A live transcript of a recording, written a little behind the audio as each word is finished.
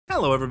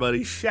Hello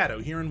everybody, Shadow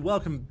here, and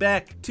welcome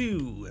back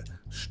to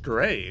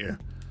Stray.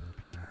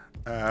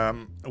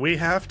 We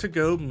have to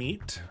go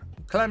meet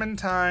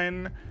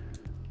Clementine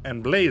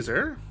and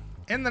Blazer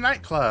in the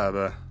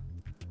nightclub.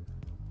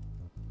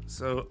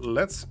 So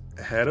let's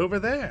head over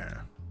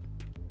there.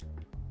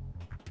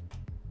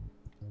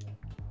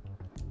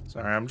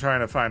 Sorry, I'm trying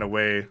to find a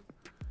way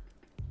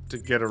to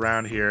get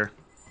around here.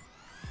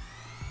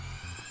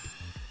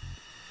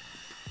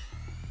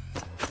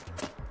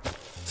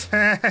 You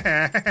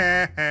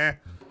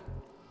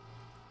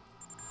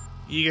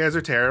guys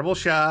are terrible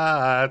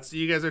shots.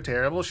 You guys are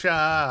terrible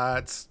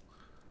shots.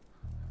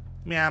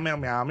 Meow meow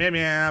meow meow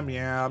meow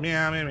meow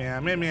meow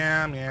meow meow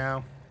meow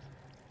meow.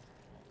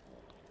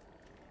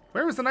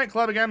 Where was the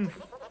nightclub again?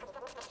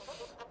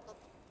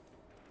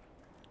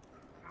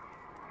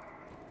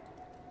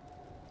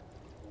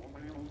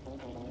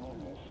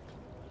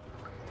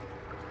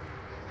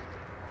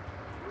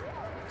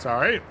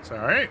 Sorry.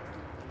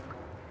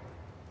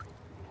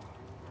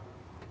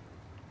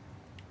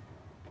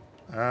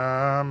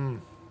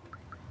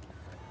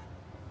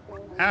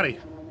 Howdy.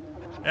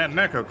 At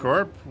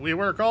NecoCorp, we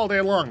work all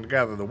day long to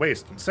gather the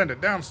waste and send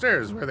it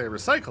downstairs where they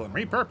recycle and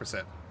repurpose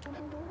it.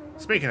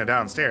 Speaking of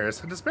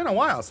downstairs, it has been a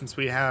while since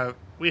we had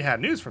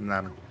news from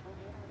them.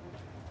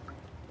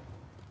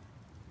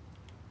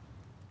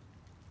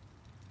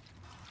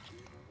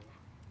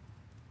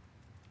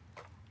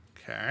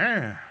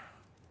 Okay.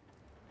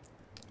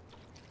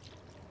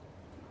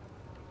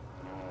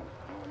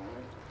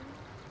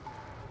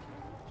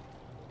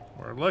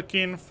 We're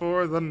looking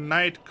for the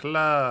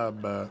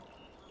nightclub.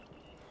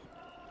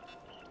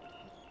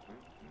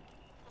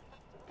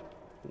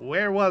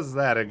 Where was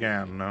that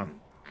again?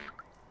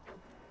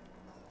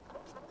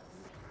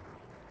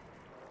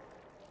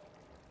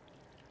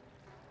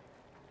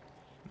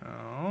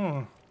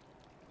 Oh.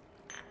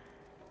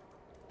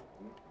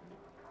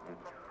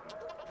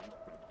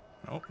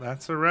 Nope,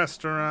 that's a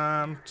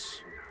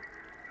restaurant.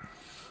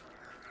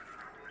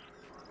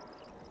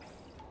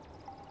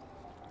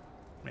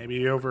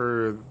 Maybe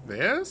over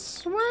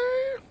this way?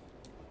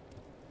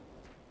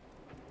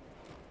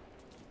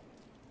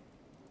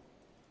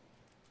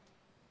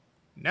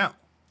 No.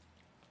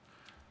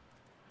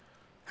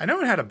 I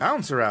know it had a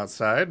bouncer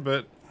outside,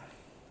 but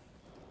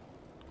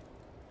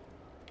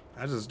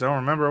I just don't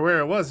remember where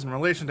it was in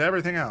relation to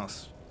everything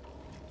else.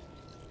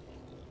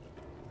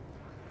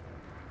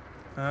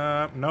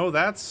 No,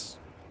 that's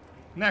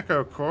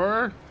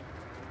NecoCorp.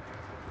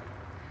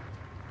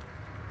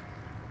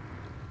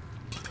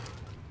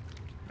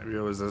 Maybe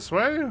it was this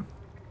way?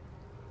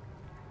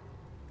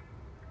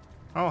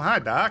 Oh, hi,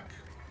 Doc.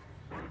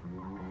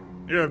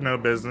 You have no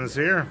business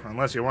here,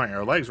 unless you want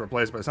your legs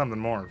replaced by something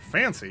more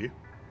fancy.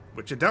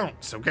 Which you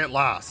don't, so get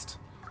lost.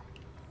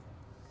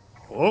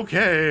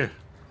 Okay.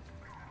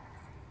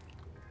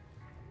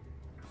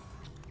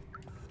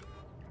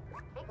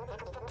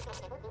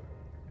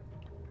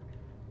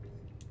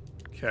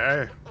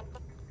 Okay.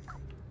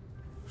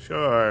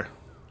 Sure.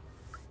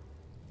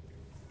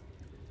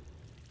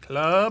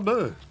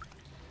 Club.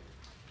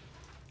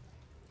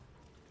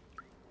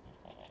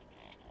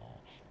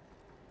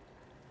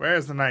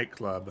 Where's the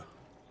nightclub?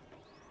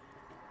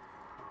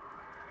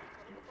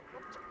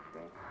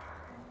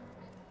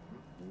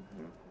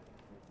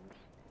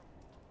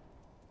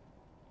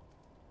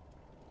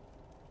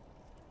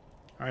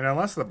 I mean,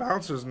 unless the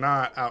bouncer's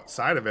not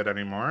outside of it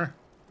anymore.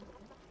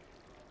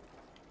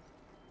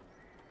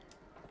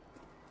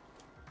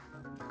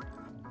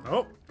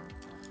 Oh,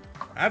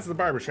 that's the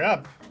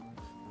barbershop.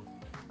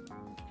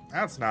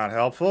 That's not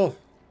helpful.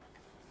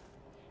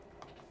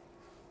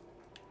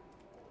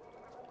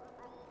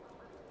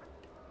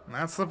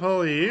 That's the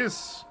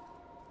police.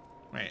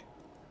 Wait.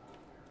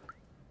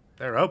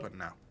 They're open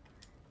now.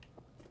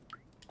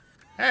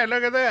 Hey,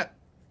 look at that.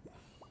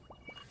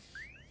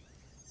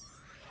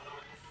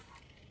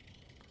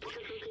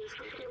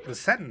 The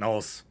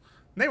Sentinels.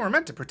 They were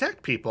meant to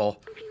protect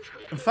people,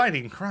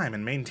 fighting crime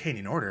and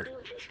maintaining order.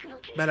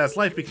 But as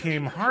life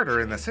became harder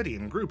in the city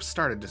and groups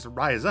started to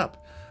rise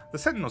up, the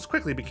Sentinels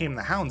quickly became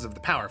the hounds of the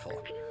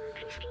powerful.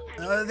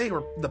 They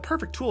were the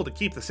perfect tool to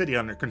keep the city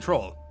under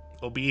control.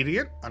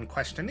 Obedient,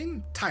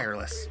 unquestioning,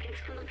 tireless.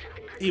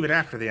 Even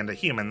after the end of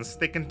humans,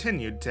 they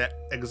continued to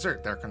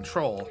exert their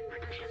control.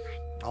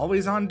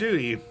 Always on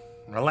duty,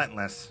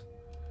 relentless.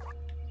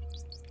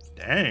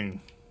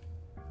 Dang.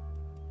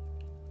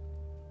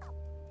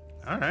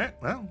 Alright,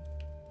 well.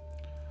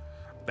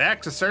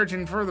 Back to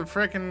searching for the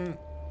frickin'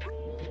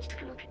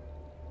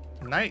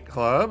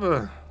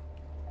 nightclub.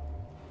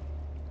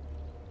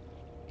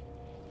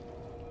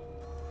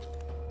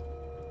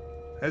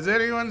 Has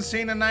anyone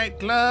seen a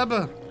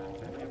nightclub?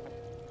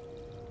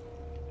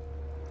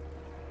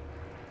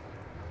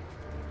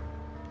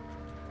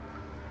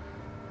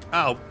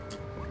 Oh.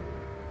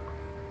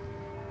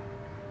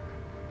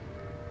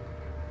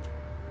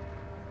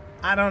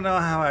 I don't know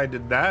how I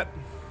did that.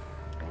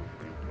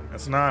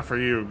 It's not for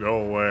you.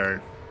 Go away.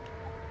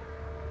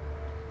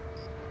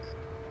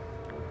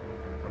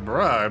 A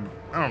bribe?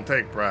 I don't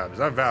take bribes.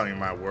 I value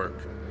my work.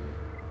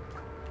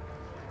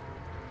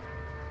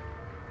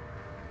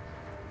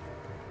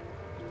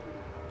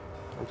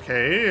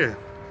 Okay.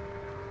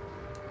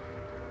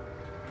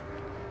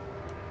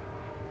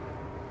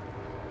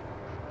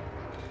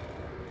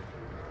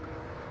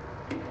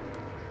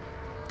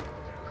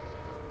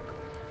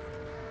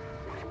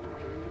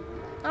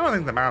 I don't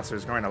think the bouncer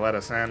is going to let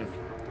us in.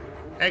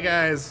 Hey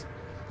guys,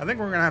 I think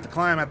we're going to have to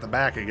climb at the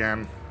back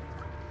again.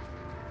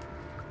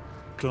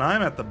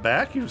 Climb at the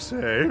back, you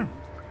say?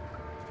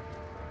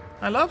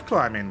 I love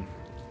climbing.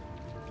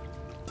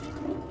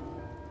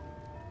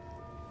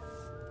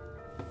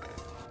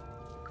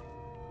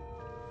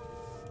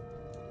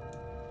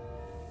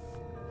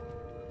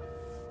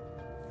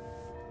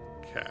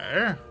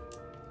 Okay.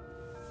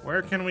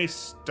 Where can we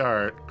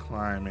start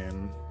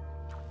climbing?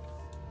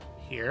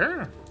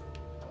 Here?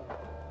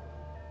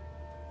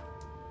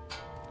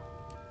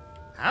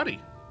 Howdy.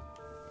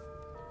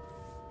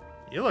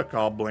 You look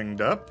all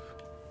blinged up.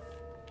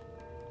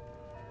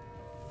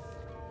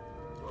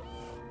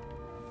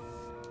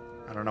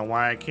 I don't know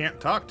why I can't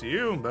talk to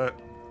you, but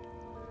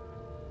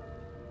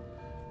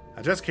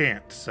I just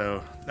can't,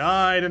 so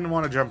I didn't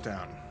want to jump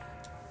down.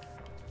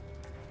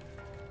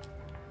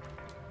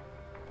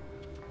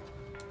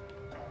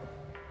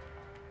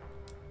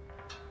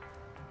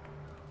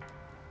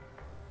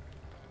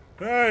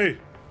 Hey!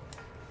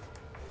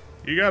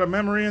 You got a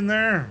memory in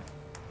there?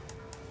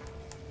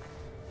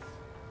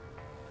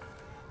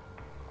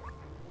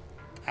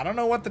 I don't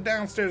know what the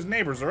downstairs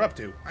neighbors are up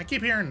to. I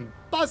keep hearing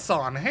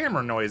buzzsaw and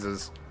hammer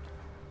noises.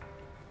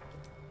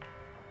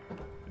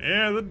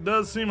 Yeah, that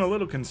does seem a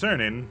little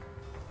concerning.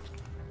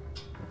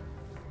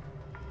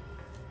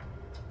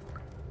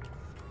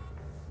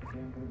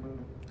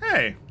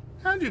 Hey,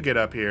 how'd you get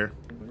up here?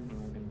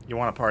 You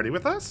want to party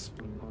with us?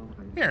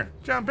 Here,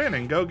 jump in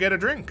and go get a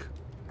drink.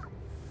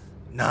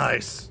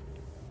 Nice.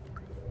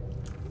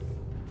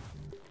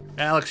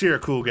 Alex, you're a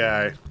cool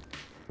guy.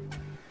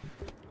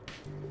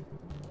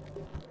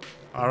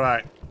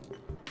 Alright.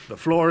 The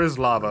floor is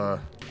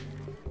lava.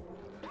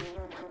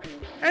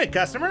 Hey,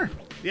 customer.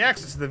 The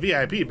access to the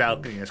VIP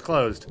balcony is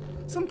closed.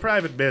 Some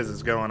private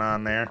business going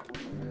on there.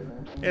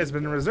 It's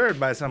been reserved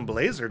by some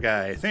Blazer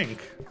guy, I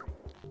think.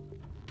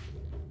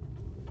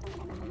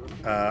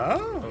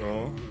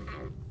 Oh.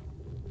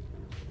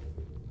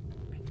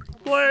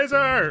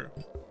 Blazer!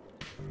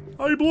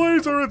 Hey,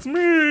 Blazer, it's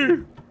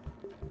me!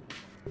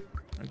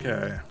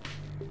 Okay.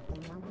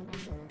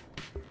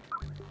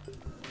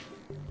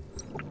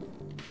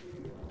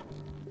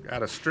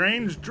 Got a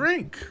strange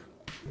drink.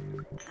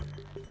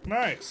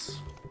 Nice.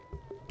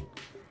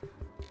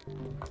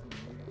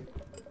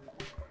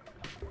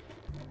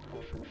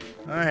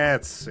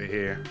 Let's see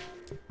here.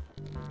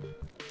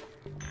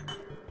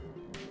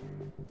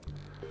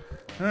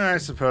 I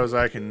suppose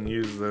I can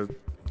use the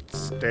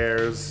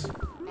stairs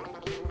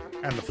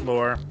and the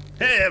floor.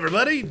 Hey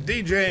everybody,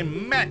 DJ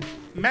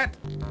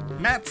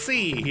Matt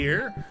C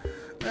here.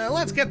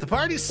 Let's get the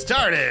party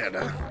started.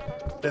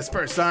 This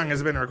first song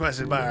has been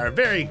requested by our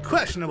very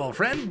questionable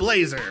friend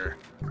Blazer.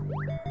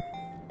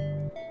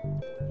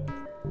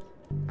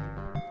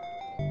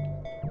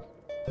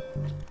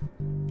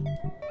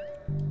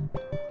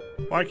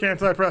 Why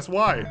can't I press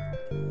Y?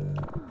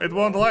 It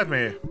won't let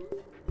me.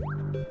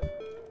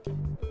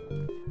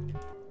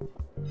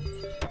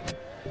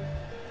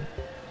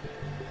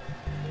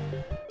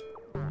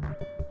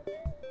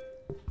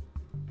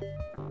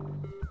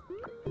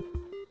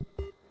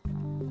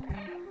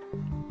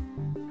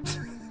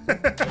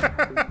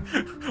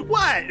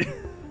 What?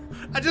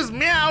 I just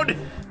meowed.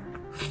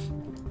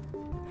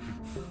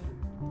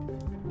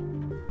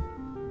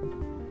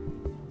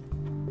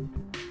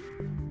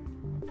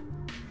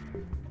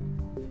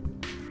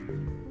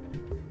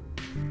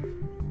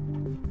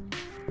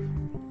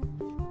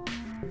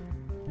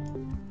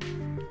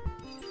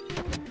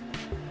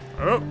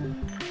 Oh,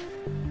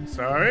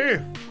 sorry.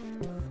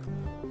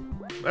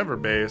 Lever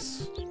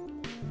base.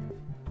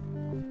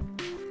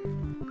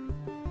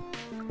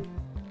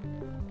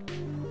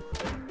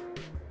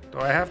 Do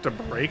I have to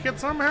break it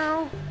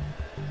somehow?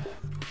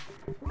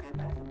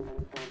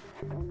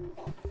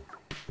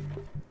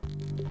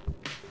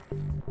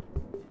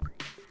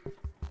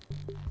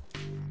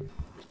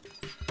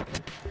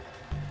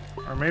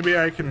 Or maybe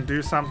I can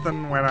do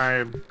something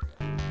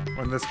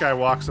when this guy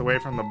walks away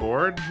from the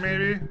board,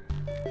 maybe?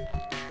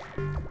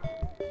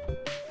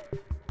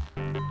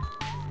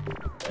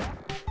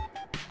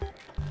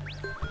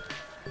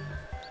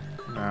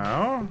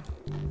 No.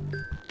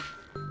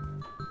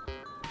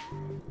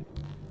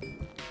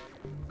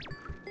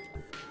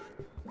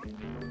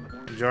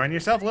 Enjoying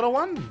yourself, little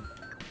one?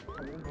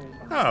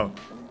 Oh,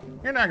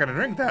 you're not gonna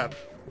drink that.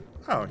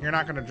 Oh, you're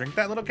not gonna drink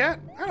that, little cat?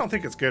 I don't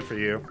think it's good for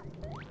you.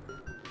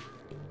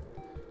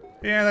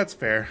 Yeah, that's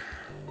fair.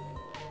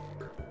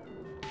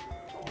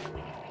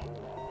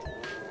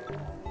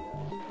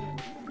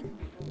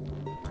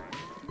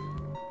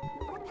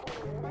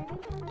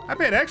 I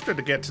paid extra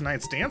to get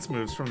tonight's dance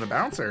moves from the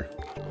bouncer.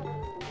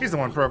 He's the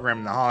one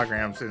programming the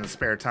holograms in his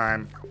spare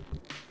time.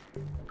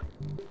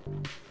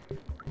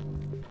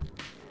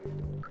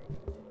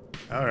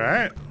 All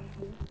right.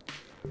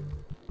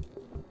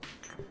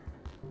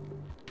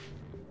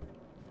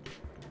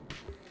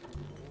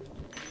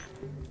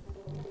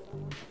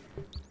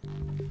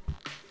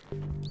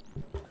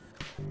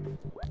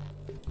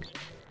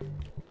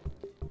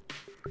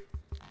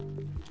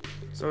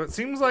 So it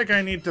seems like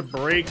I need to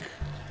break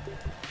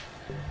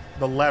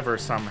the lever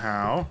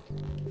somehow.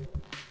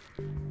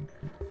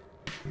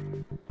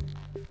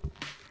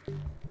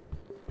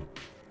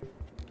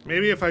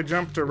 Maybe if I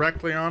jump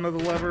directly onto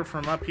the lever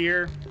from up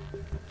here,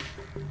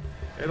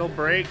 it'll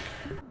break.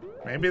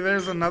 Maybe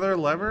there's another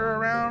lever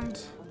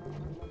around?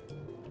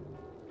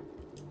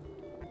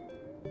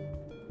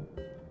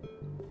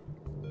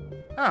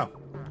 Oh.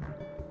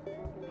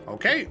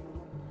 Okay.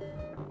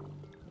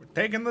 We're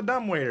taking the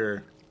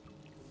dumbwaiter.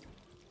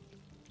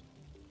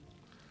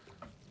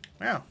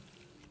 Well.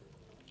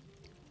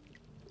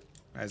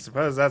 I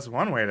suppose that's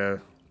one way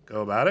to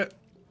go about it.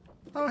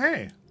 Oh,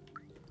 hey.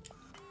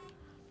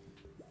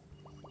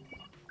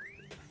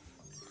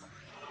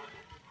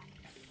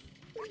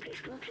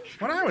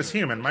 When I was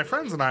human, my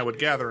friends and I would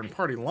gather and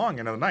party long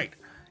into the night,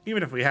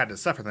 even if we had to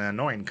suffer the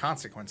annoying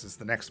consequences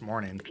the next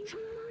morning.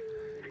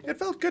 It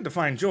felt good to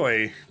find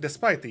joy,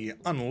 despite the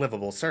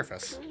unlivable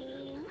surface.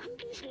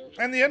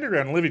 And the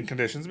underground living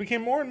conditions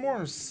became more and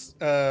more,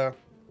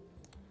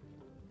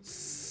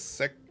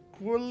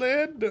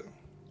 sequelid?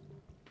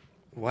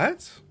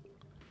 What?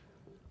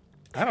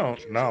 I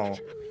don't know.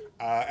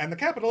 And the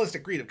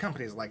capitalistic greed of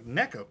companies like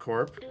Neko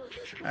Corp,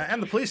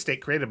 and the police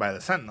state created by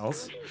the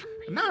Sentinels.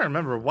 But now I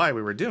remember why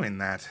we were doing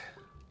that.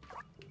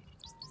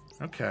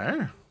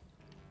 Okay.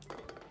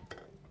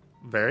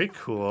 Very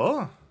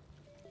cool.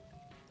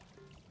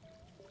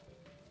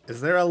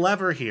 Is there a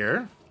lever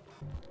here?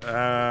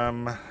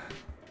 I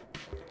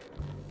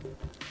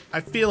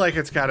feel like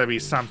it's gotta be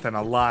something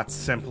a lot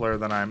simpler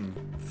than I'm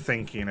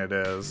thinking it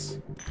is.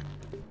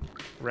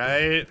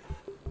 Right?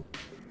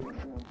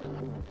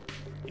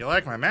 You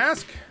like my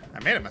mask?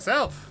 I made it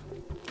myself.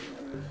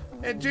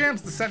 It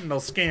jams the Sentinel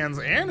scans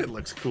and it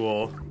looks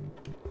cool.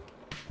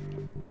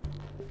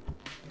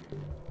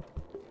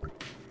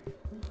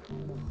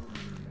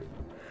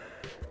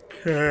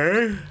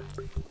 Okay.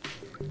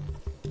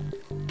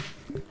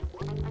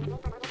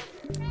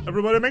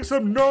 Everybody make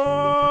some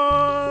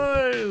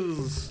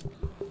noise!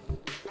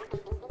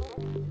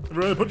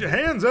 Everybody put your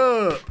hands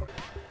up!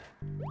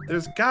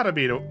 There's gotta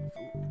be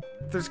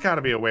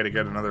a way to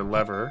get another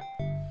lever.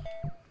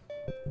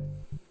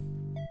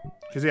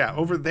 Because yeah,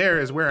 over there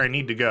is where I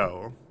need to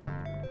go.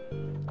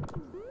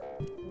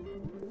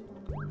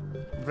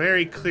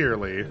 Very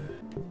clearly.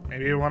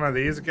 Maybe one of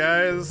these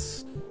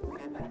guys?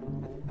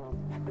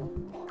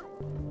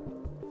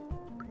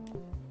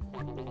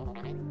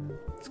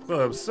 This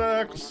club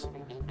sucks.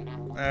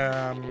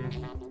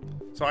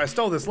 So I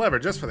stole this lever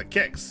just for the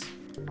kicks.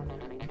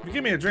 If you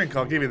give me a drink,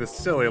 I'll give you this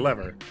silly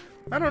lever.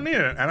 I don't need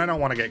it, and I don't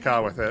want to get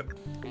caught with it.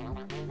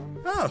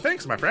 Oh,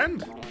 thanks, my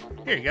friend.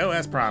 Here you go,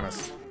 as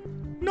promised.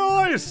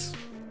 Nice!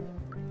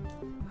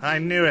 I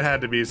knew it had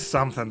to be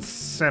something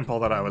simple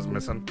that I was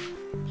missing.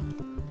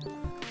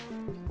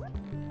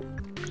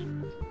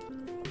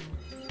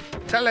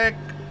 Chalik!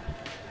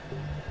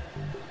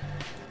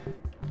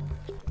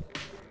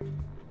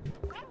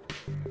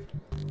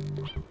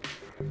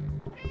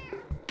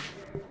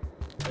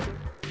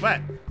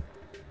 What?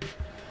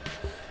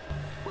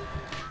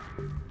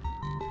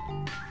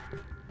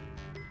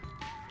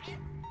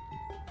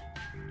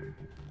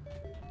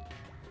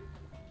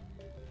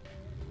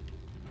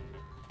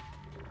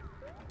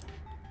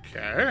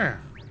 Okay.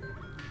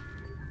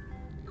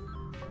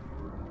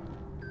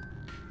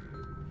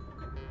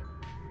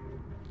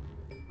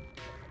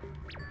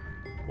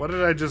 What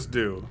did I just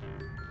do?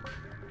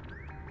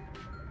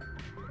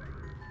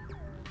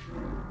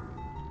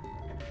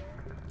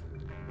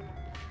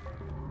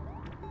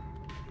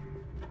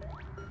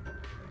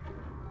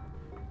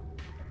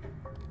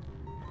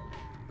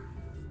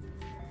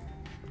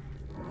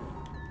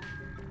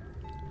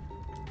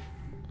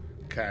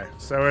 Okay,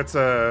 so it's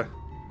a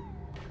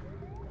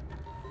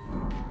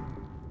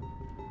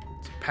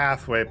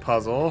pathway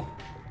puzzle.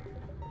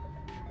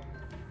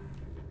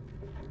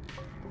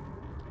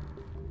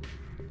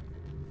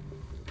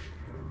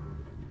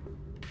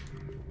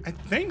 I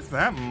think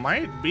that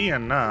might be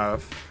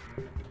enough.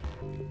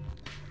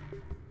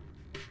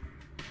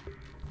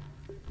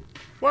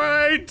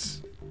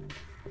 Wait!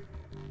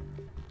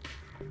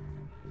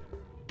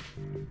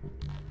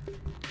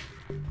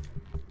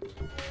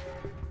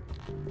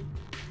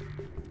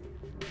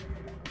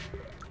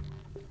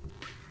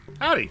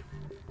 Howdy.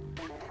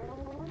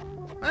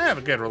 I have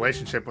a good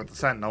relationship with the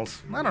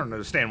Sentinels. I don't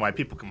understand why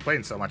people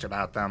complain so much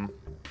about them.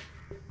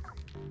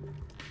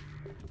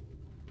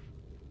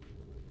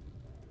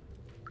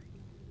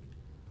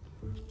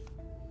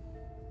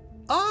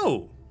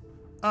 Oh!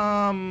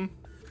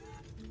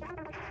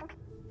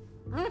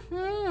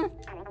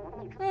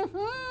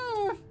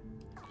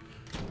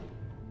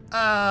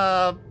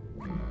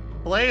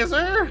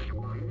 Blazer?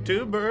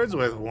 Two birds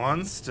with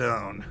one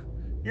stone.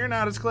 You're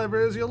not as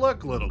clever as you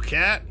look, little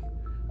cat.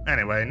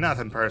 Anyway,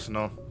 nothing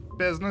personal.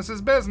 Business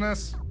is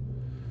business.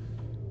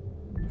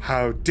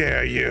 How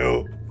dare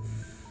you?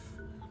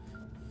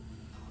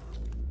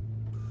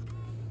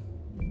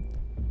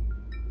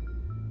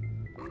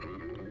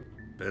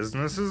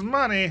 Business is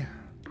money.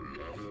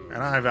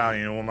 And I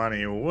value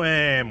money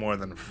way more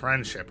than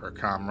friendship or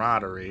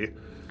camaraderie.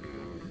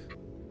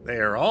 They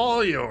are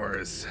all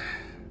yours.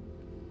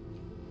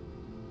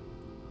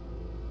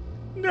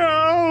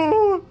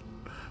 No!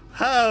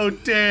 How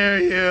dare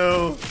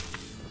you!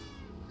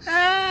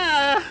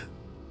 Ah!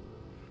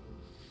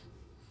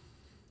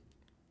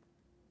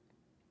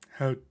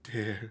 How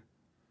dare.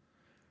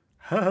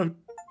 How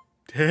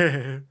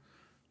dare.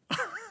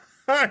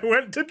 I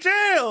went to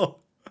jail!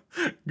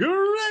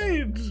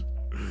 Great!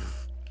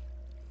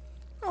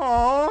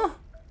 Aww.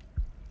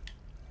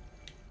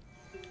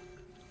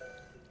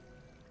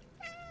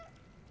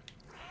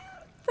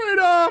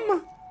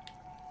 Freedom!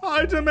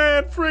 I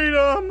demand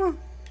freedom!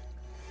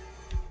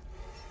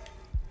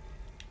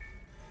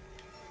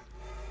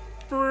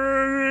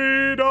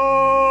 Freedom!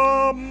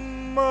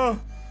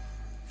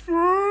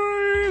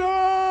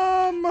 Freedom!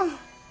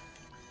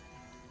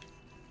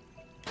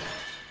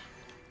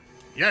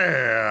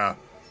 Yeah!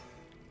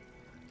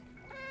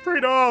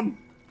 Freedom!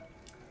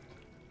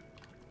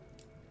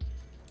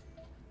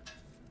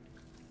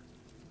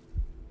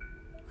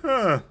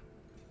 Huh.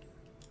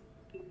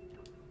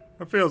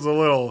 That feels a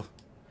little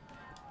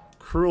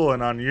cruel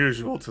and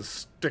unusual to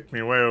stick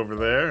me way over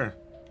there.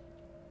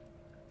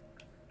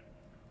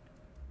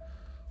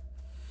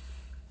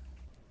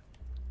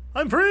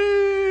 I'm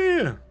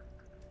free!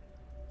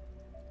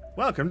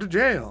 Welcome to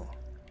jail.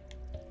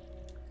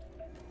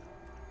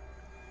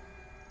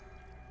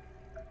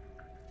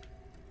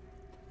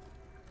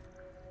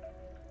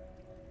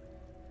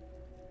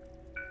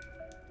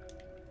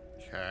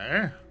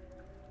 Okay.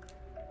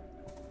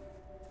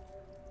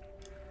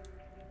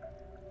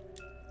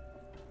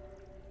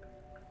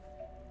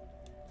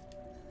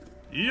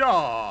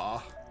 Yeah.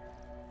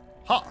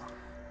 Ha.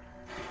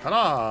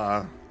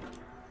 Ta-da.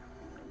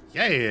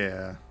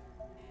 Yeah.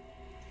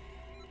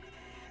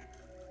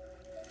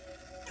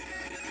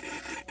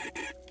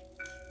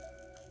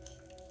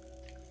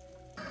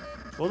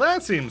 Well,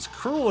 that seems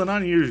cruel and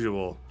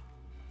unusual.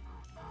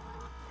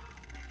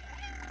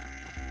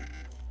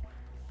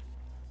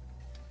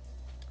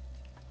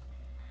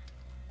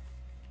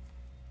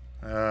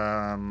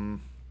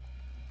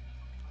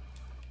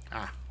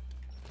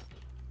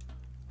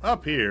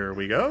 Up here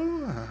we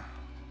go.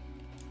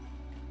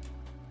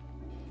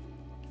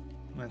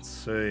 Let's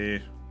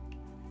see.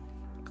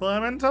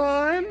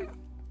 Clementine?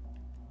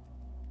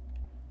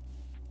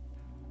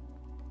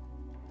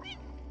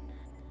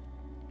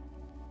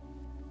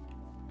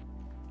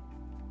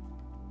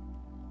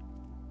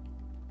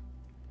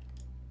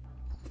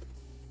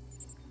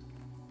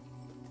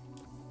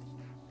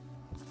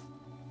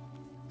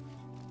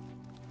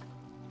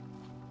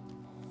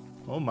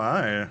 Oh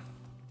my.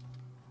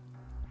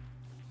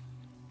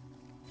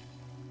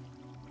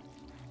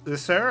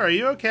 Sarah, are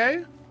you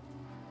okay?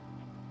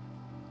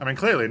 I mean,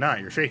 clearly not.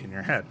 You're shaking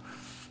your head.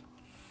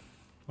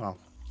 Well,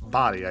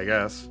 body, I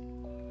guess.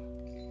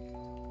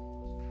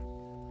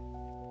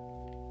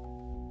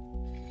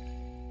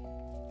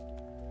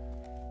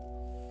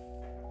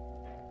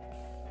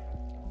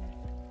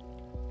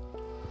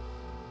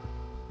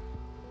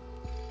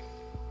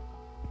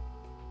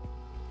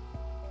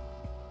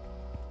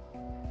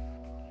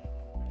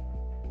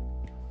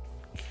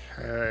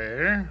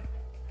 Okay.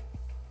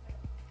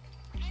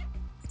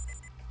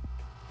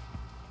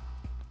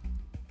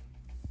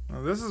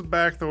 Well, this is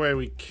back the way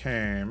we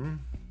came.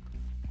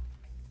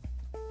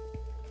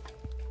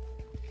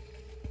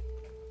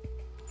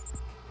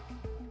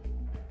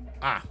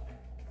 Ah.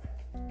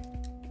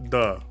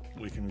 Duh.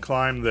 We can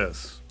climb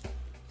this.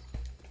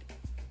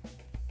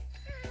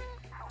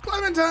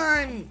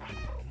 Clementine!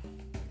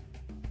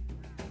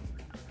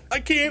 I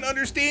can't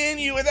understand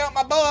you without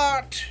my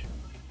butt!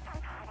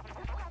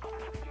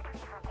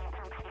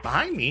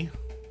 Behind me?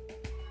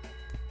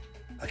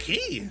 A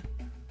key?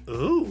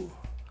 Ooh.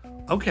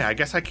 Okay, I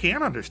guess I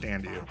can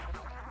understand you.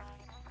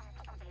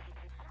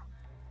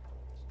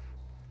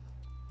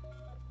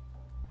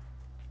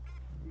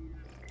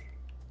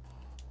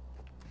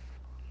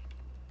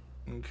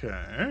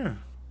 Okay.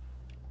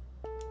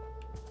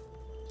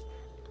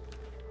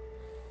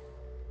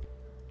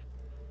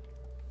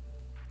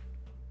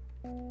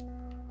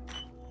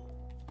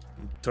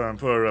 Time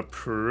for a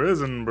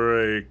prison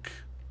break.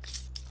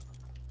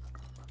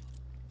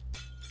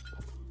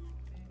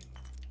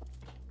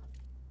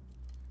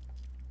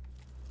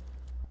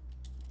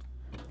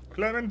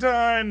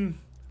 Clementine,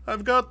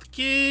 I've got the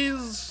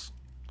keys.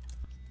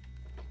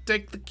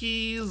 Take the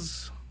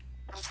keys.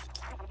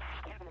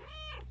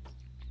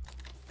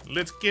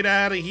 Let's get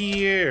out of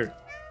here.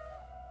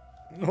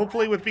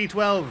 Hopefully with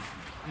B12,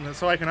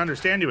 so I can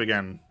understand you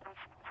again.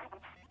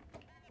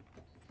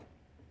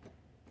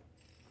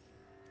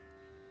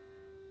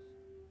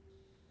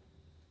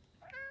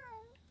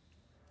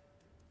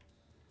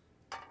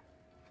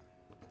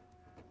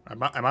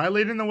 Am I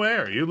leading the way?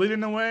 Are you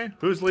leading the way?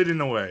 Who's leading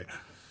the way?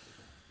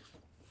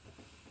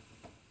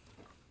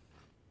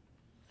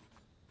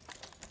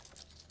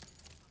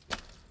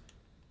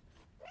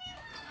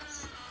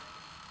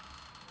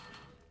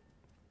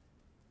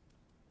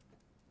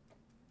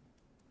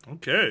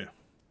 Okay.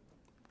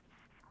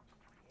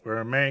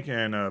 We're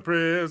making a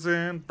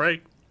prison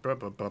break.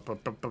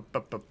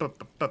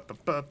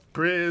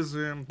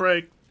 Prison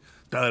break.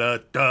 Da da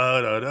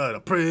da da da da.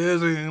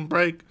 Prison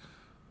break.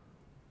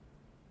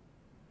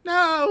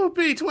 No,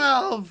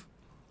 B12.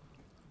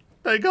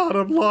 They got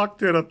him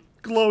locked in a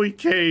glowy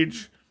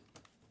cage.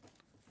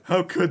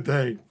 How could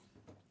they?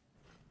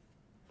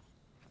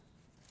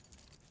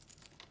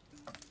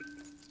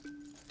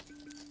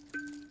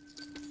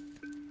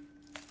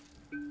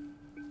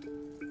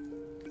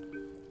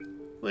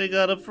 We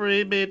got a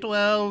free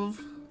B12.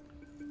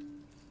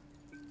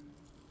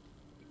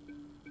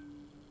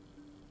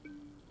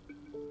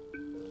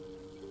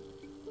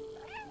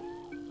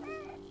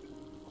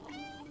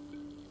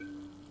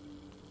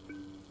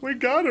 We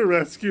gotta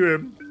rescue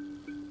him.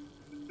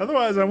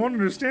 Otherwise, I won't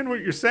understand what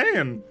you're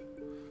saying.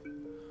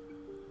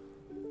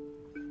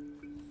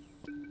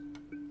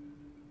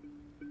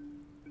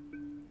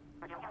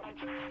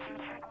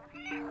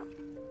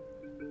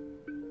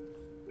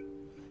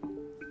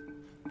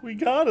 We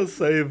gotta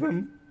save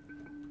him.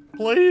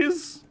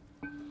 Please?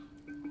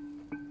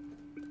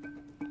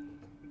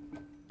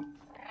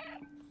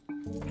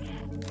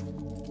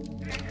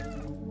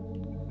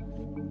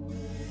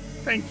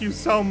 Thank you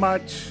so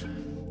much.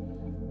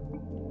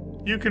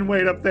 You can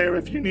wait up there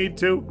if you need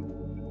to.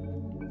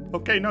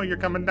 Okay, no, you're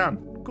coming down.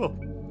 Cool.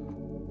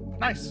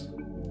 Nice.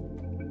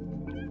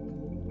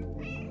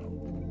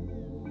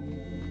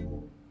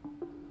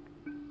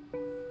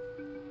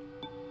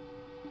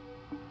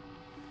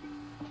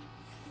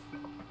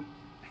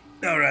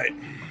 All right,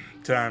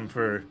 time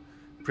for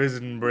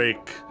Prison Break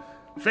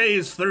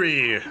Phase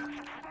 3,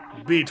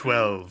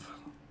 B12.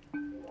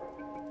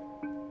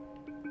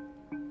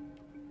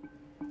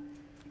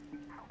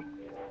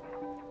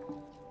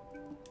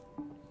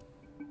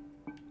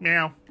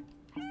 Meow.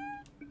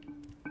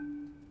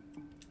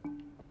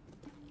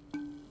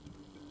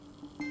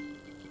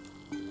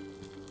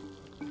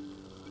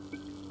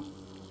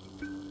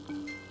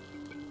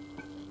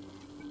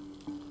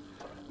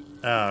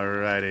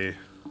 Alrighty.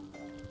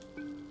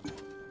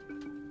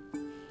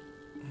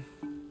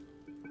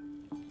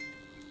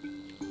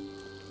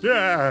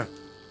 Yeah,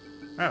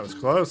 that was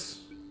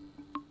close.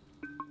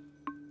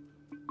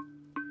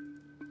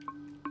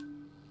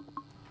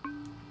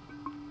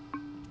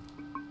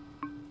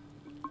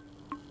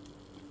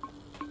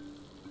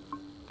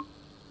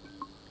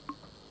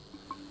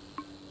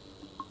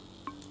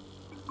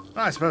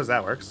 Well, I suppose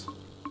that works.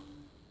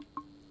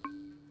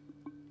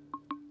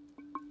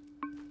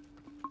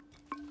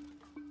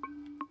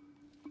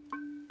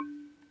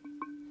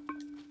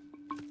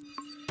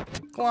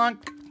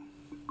 Clunk.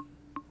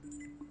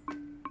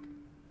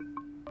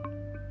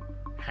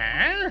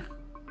 Huh?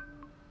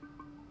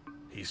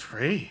 He's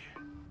free.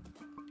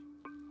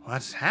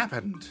 What's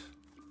happened?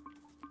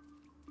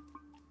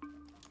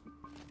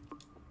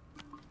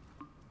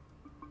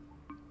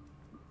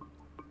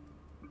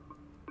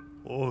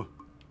 Oh.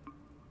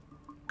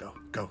 Go,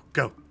 go,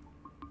 go.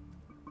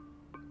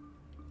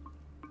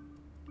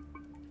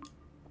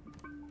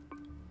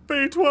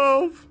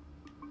 B12.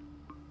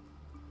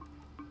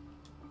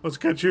 Let's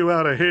get you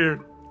out of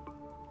here.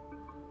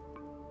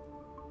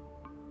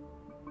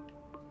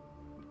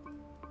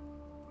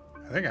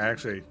 I think I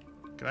actually...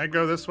 Can I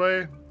go this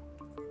way?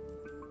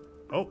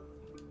 Oh.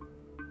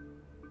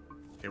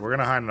 Okay, we're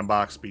gonna hide in a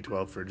box,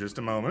 B12, for just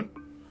a moment.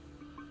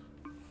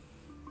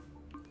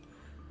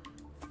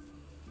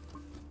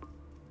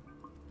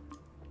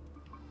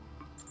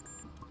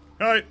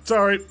 Alright,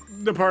 sorry.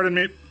 Pardon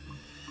me.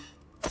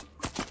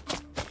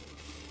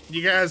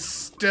 You guys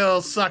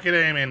still suck at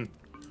aiming.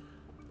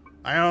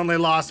 I only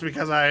lost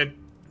because I...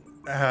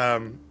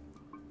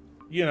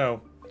 you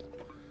know...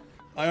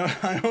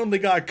 I only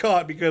got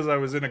caught because I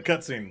was in a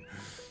cutscene.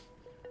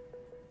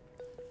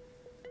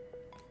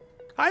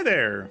 Hi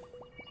there.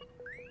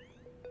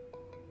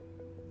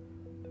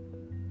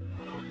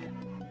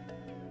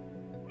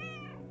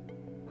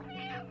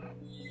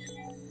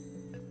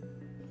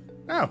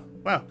 Oh,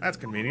 well, that's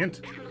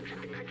convenient.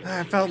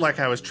 I felt like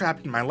I was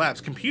trapped in my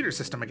lab's computer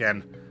system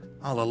again,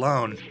 all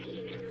alone.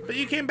 But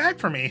you came back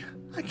for me.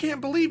 I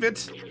can't believe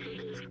it.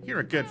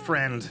 You're a good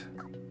friend.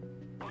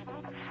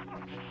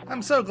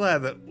 I'm so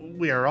glad that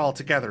we are all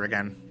together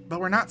again, but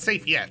we're not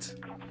safe yet.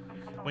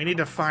 We need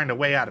to find a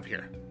way out of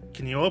here.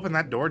 Can you open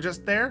that door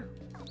just there?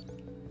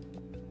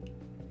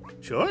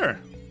 Sure.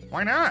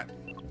 Why not?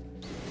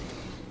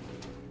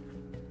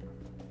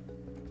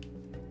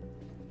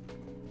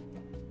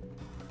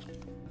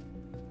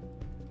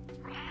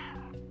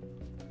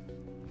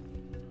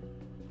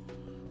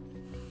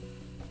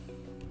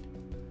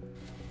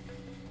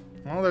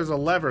 Well, there's a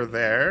lever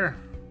there.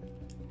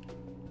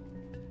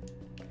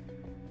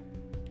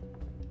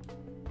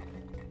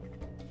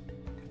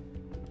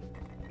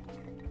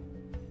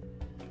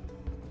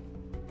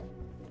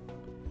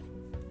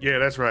 Yeah,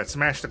 that's right.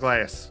 Smash the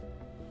glass.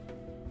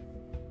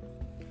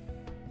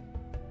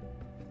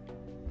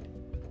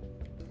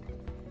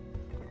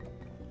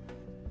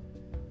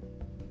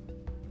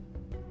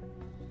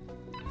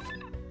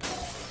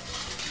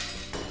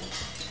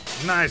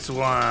 Nice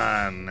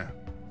one.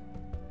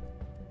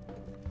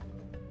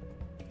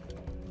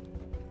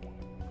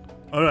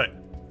 All right.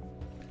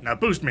 Now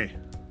boost me.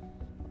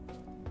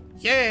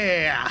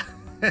 Yeah!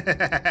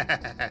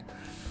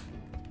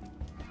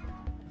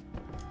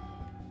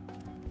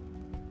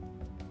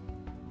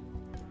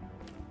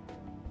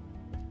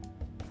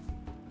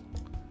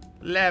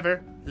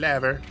 Lever,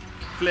 lever,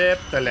 flip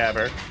the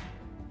lever.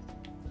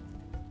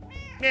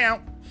 Meow.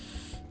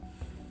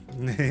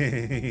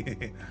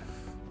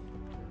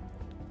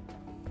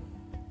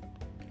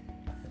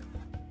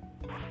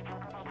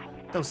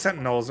 Those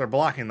sentinels are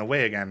blocking the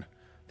way again.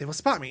 They will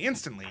spot me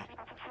instantly.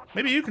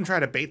 Maybe you can try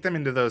to bait them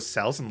into those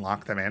cells and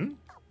lock them in?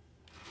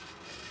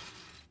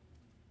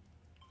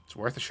 It's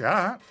worth a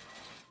shot.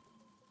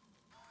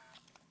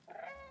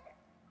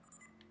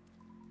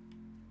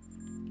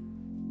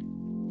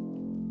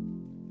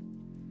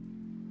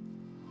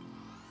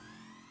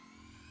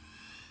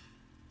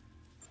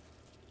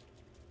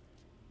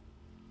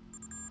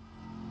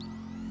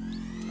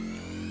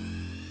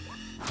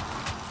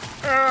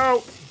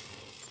 Oh!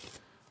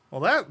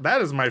 Well,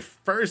 that is my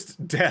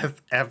first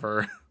death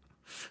ever.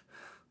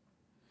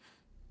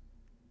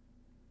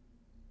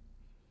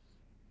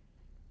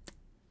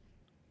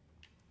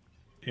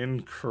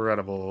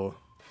 Incredible.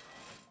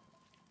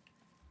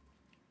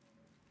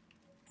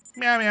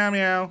 Meow, meow,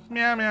 meow.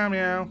 Meow, meow,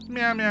 meow.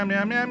 Meow, meow,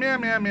 meow, meow, meow,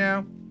 meow,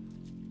 meow.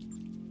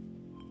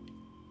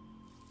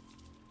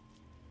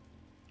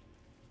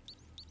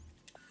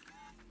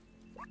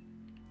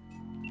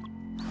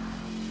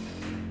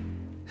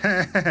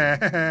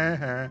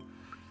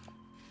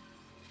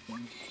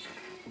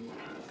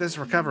 This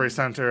recovery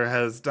center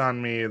has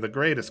done me the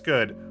greatest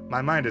good.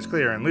 My mind is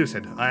clear and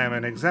lucid. I am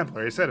an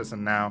exemplary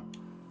citizen now.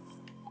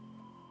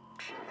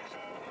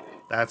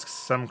 That's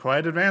some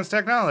quite advanced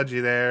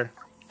technology there.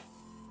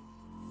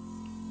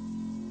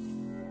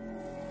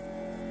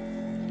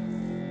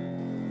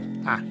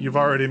 Ah, you've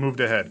already moved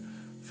ahead.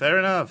 Fair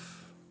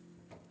enough.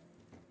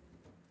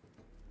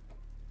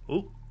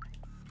 Ooh.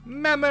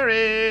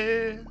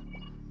 Memory!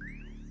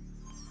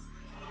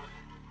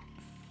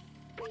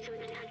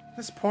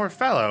 This poor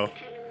fellow.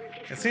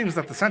 It seems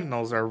that the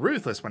Sentinels are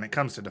ruthless when it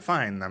comes to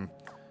defying them.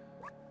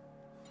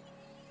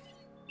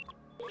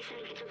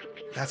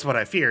 That's what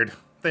I feared.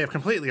 They have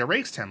completely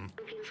erased him.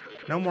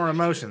 No more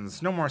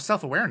emotions, no more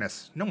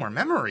self-awareness, no more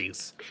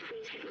memories.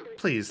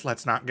 Please,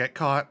 let's not get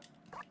caught.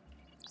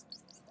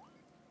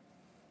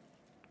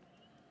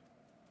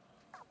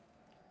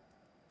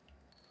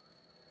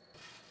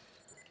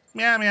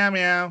 Meow, meow,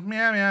 meow,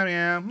 meow, meow,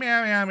 meow,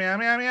 meow, meow, meow,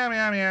 meow, meow,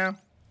 meow, meow.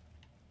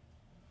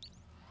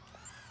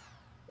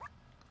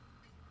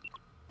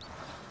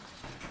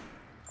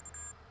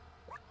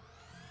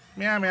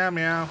 Meow, meow,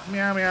 meow,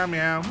 meow, meow,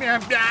 meow, meow,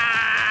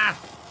 ah!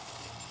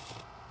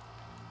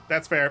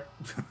 That's fair.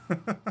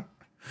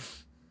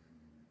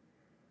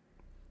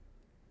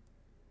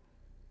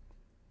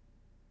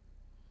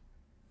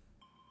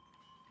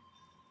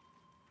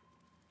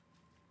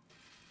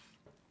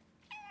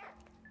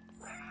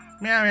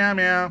 Meow, meow,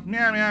 meow,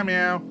 meow, meow,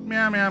 meow,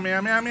 meow, meow,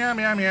 meow, meow, meow,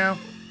 meow, meow.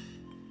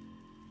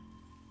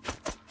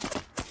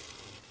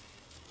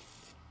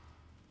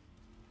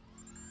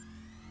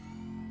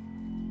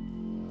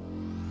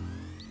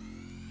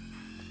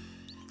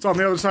 It's on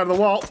the other side of the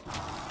wall.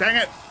 Dang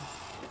it.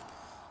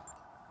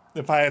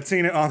 If I had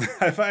seen it on,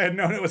 if I had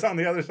known it was on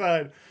the other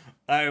side,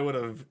 I would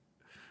have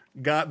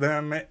got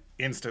them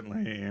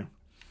instantly.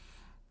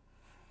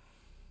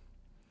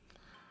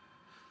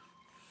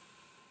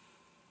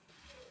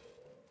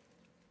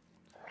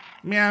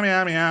 Meow,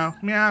 meow, meow,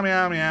 meow,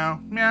 meow, meow,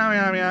 meow,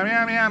 meow, meow,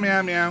 meow, meow,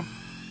 meow, meow.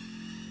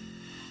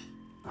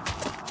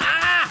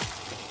 Ah!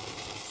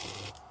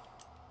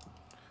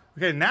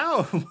 Okay,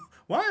 now,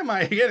 why am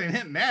I getting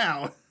hit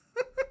now?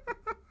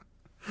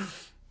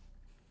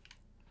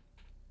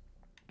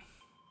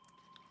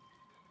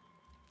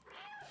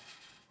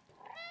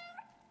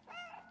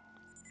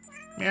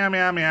 Meow,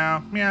 meow, meow,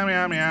 meow,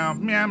 meow, meow,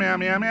 meow, meow,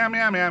 meow, meow,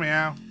 meow, meow,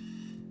 meow.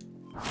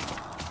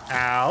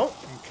 Ow.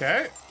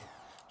 Okay.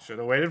 Should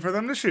have waited for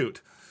them to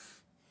shoot.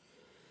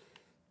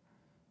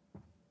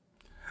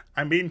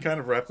 I'm being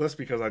kind of reckless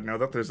because I know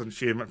that there's an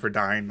achievement for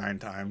dying 9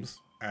 times.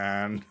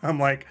 And I'm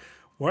like,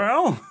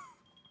 well,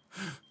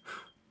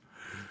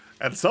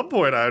 at some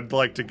point I'd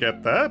like to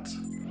get that.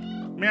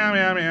 Meow,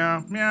 meow,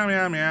 meow, meow,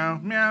 meow, meow,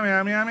 meow,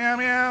 meow, meow, meow,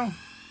 meow.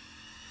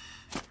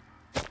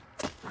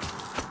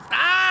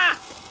 Ah!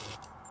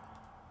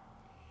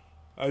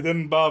 I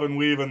didn't bob and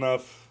weave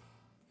enough.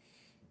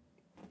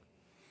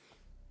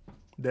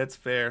 That's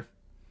fair.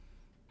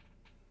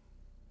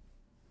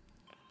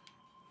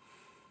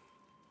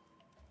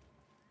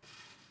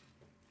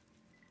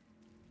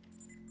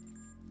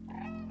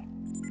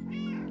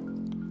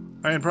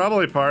 I mean,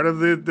 probably part of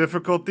the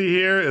difficulty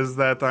here is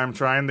that I'm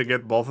trying to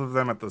get both of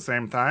them at the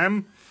same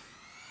time.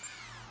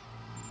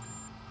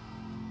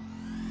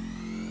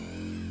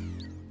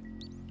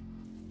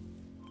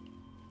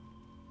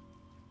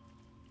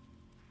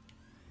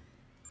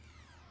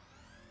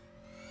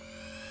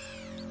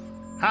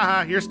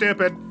 Haha, you're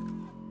stupid.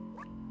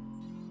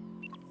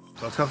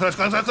 Let's go, let's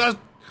go, let's go.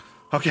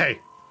 Okay.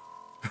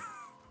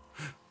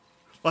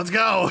 Let's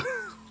go.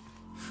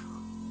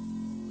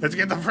 Let's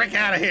get the frick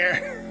out of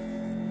here.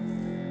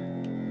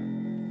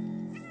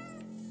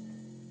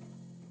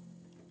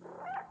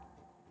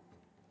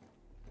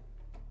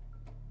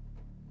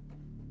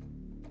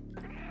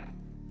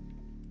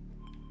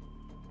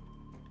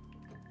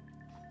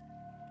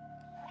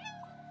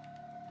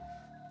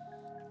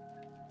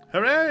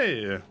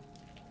 Hooray!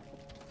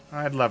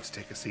 I'd love to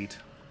take a seat.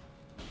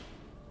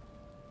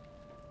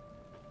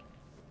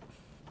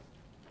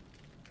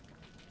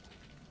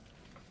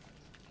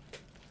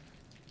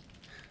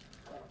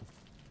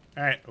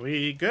 Alright,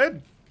 we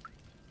good?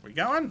 We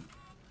going?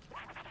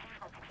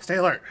 Stay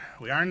alert.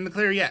 We aren't in the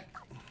clear yet.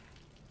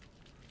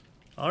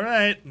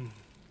 Alright.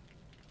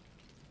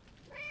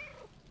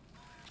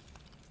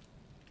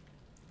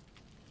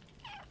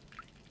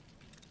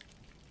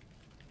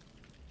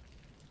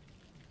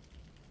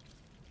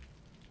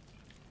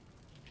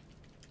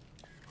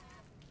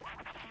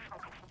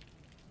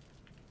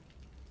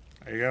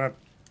 Are you gonna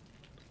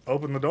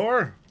open the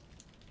door?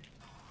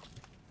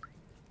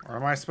 Or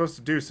am I supposed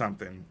to do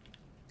something?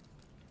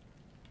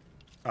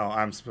 Oh,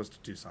 I'm supposed to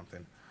do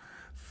something.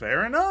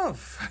 Fair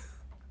enough.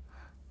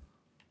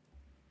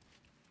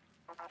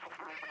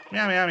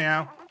 Meow, meow,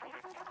 meow.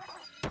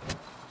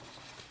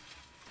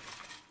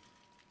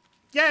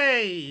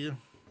 Yay!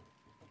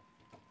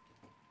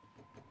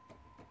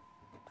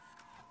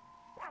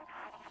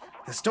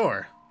 This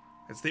door.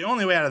 It's the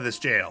only way out of this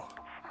jail.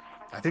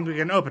 I think we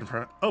can open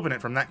it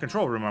from that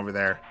control room over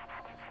there.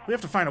 We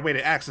have to find a way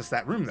to access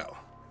that room, though.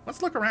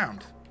 Let's look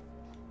around.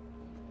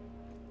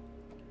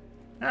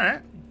 All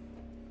right.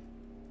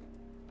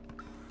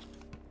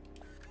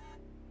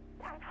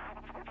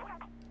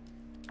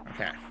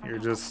 Okay, you're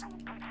just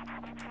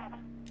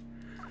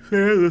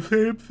saying the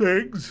same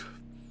things.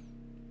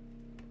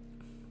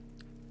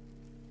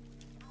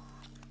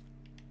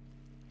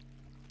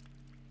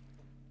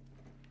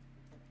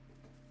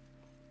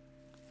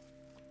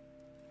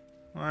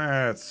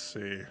 Let's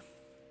see.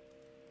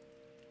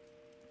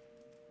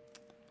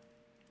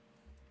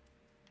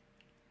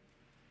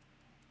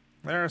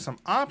 There are some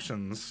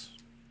options.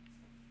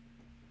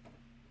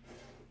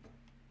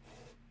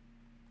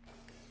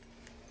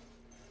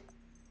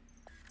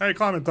 Hey,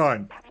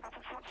 Clementine.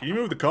 Can you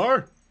move the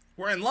car?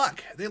 We're in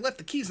luck. They left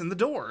the keys in the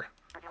door.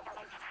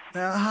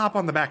 Now hop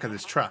on the back of the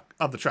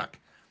truck.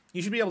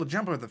 You should be able to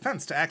jump over the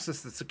fence to access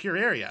the secure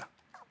area.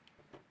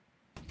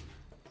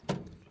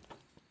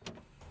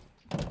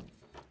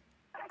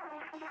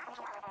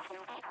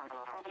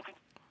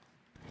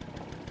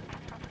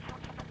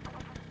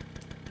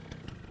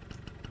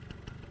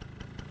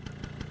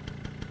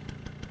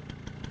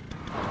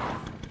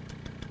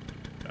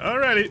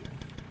 Alrighty.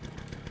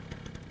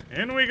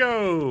 In we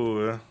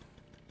go.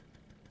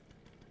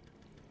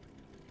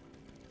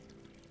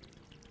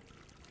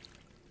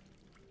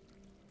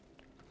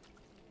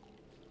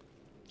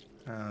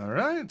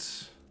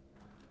 Alright.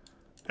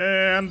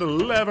 And the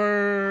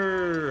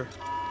lever.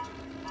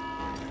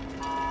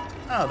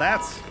 Oh,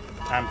 that's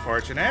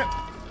unfortunate.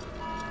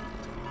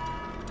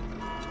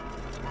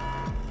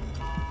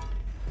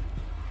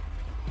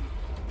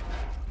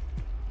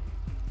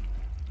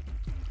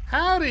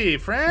 Howdy,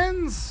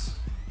 friends.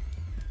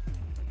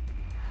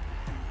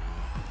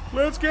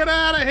 Let's get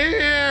out of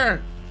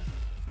here.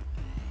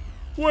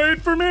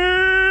 Wait for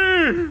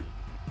me.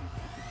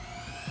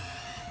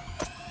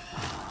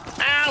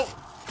 Ow!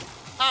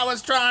 I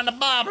was trying to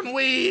bob and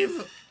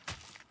weave.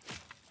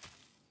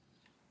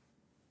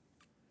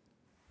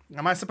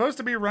 Am I supposed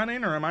to be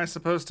running or am I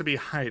supposed to be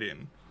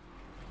hiding?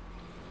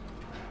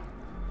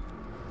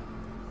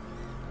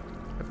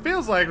 It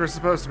feels like we're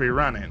supposed to be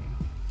running.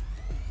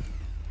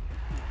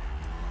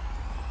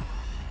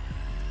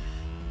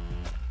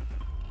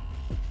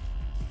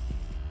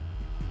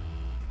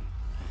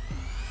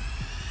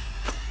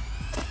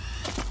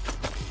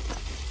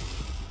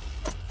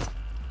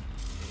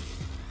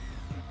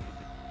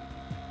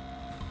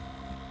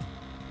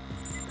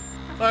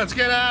 Let's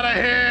get out of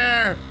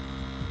here!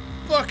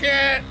 Book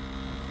it!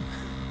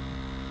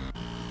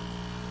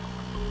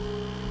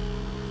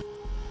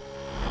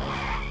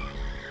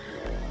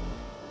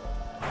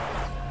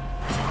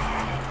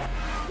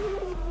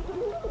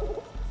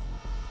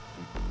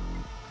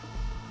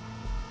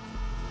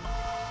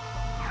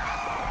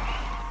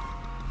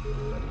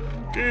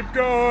 Keep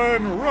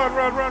going! Run,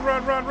 run, run,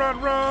 run, run,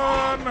 run,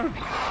 run!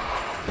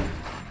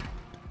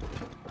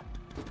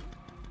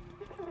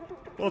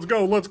 Let's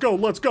go, let's go,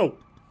 let's go!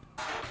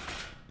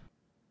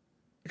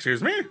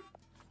 Excuse me?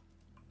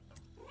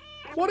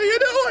 What are you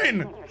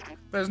doing?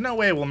 There's no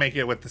way we'll make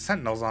it with the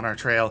sentinels on our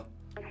trail.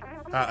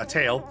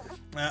 Tail.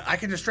 I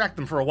can distract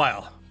them for a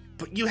while,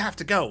 but you have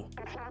to go.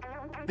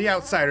 The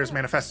Outsiders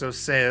Manifesto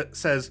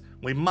says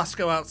we must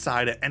go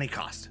outside at any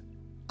cost.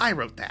 I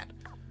wrote that.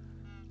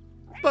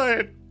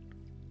 But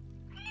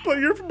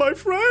you're my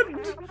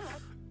friend.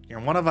 You're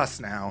one of us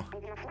now.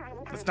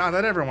 It's not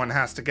that everyone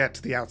has to get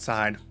to the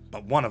outside,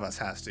 but one of us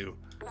has to.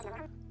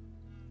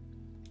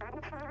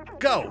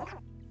 Go!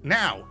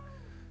 Now!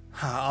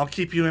 I'll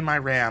keep you in my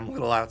ram,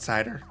 little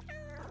outsider.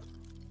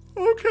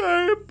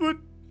 Okay, but...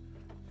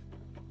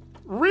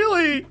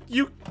 Really?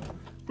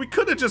 We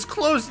could have just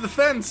closed the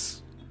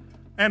fence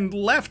and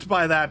left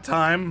by that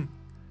time.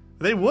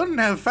 They wouldn't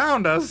have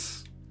found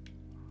us.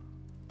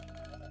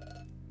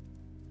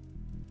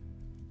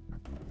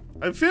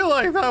 I feel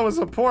like that was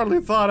a poorly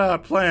thought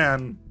out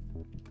plan.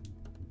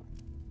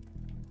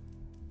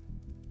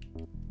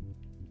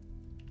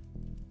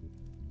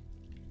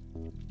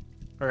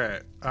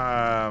 Okay,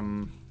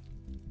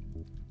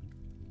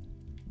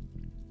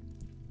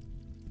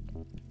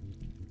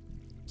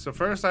 so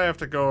first I have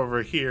to go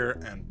over here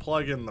and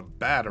plug in the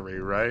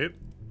battery, right?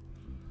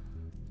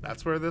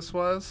 That's where this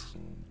was?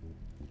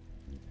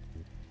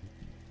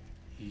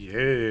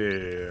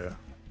 Yeah.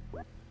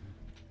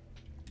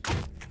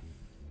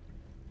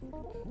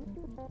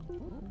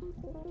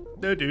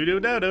 Do do do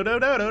do do do do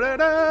do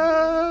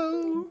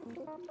do.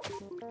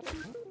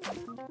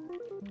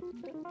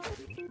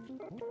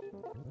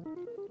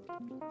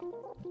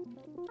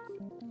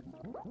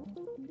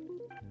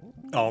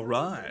 All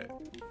right.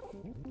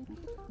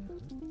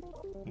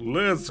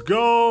 Let's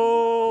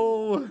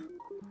go.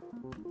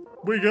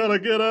 We gotta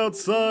get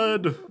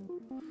outside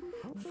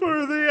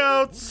for the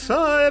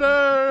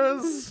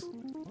outsiders.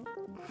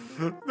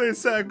 They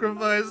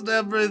sacrificed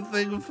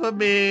everything for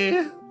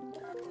me.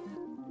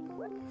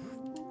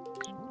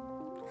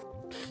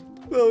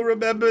 We'll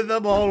remember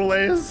them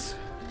always.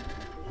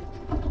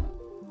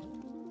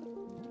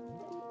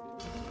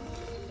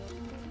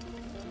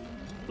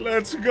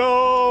 Let's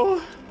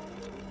go.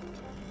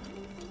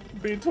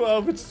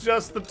 B12, it's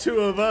just the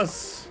two of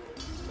us.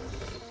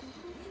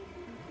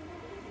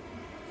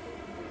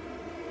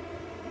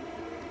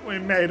 We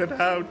made it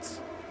out.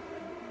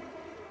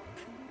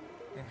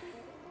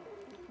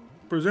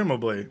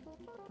 Presumably.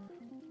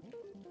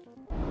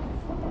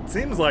 It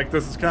seems like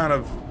this is kind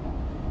of...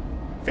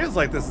 feels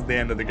like this is the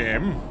end of the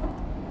game.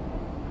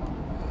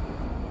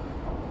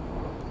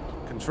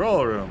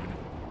 Control room.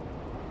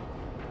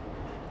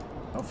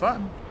 Oh,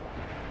 fun.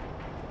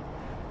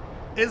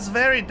 It's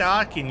very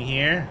dark in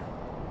here.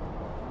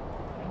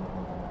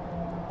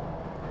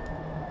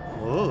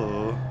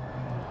 Whoa.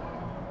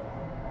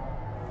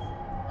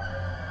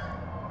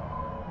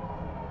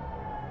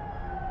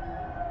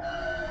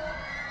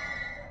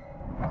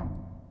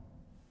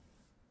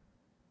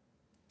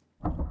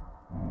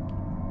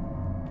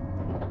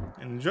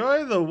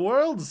 Enjoy the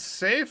world's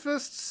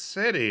safest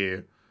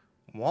city.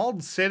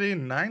 Walled City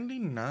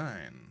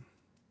 99.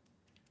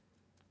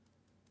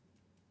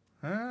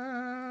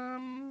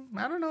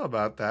 I don't know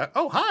about that.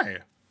 Oh, hi.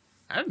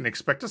 I didn't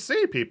expect to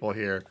see people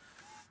here.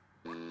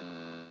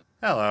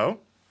 Hello.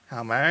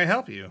 How may I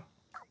help you?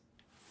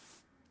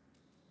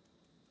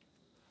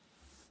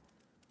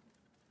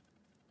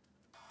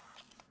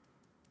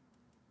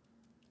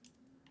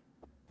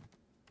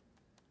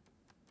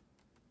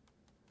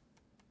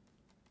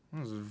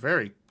 This is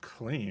very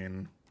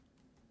clean.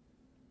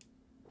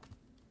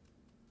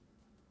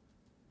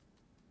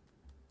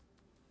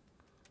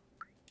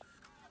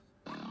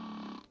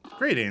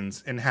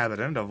 Greetings,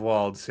 inhabitant of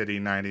Walled City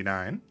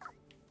 99.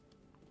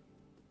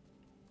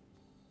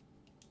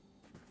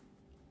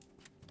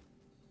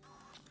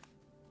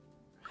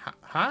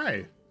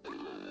 Hi.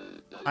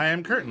 I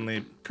am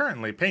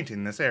currently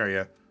painting this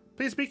area.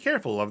 Please be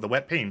careful of the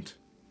wet paint.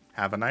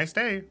 Have a nice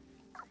day.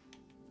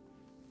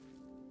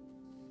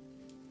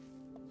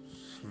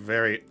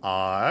 Very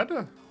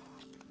odd.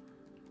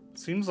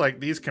 Seems like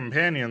these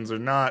companions are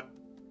not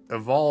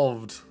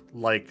evolved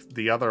like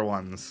the other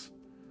ones.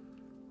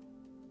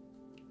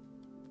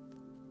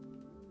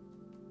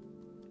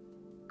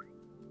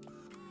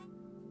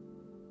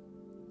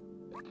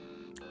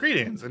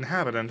 Greetings,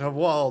 inhabitant of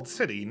Walled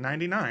City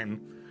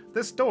 99.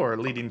 This door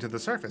leading to the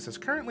surface is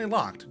currently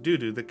locked due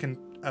to the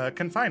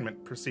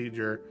confinement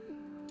procedure.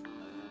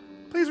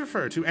 Please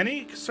refer to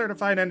any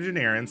certified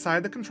engineer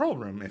inside the control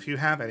room if you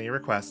have any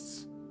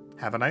requests.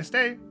 Have a nice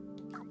day.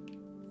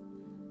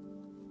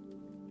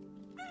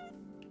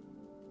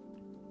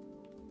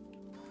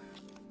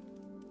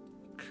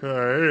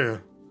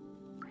 Okay.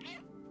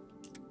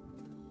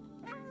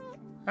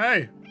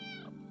 Hey!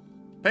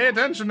 Pay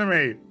attention to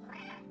me!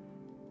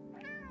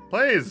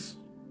 Please!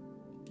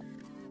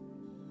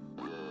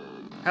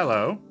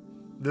 Hello.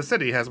 The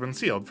city has been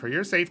sealed for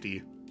your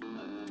safety.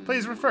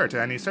 Please refer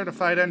to any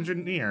certified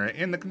engineer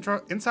in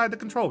the inside the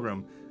control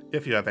room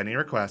if you have any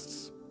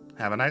requests.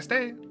 Have a nice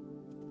day.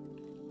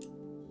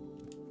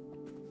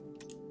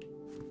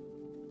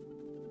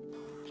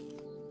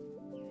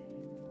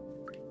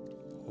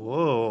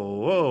 Whoa,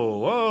 whoa,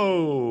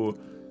 whoa!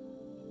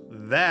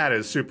 That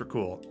is super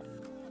cool.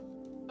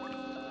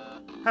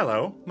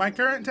 Hello, my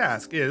current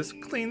task is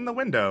clean the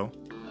window.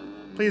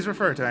 Please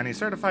refer to any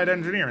certified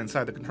engineer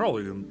inside the control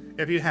room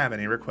if you have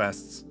any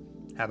requests.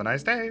 Have a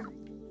nice day.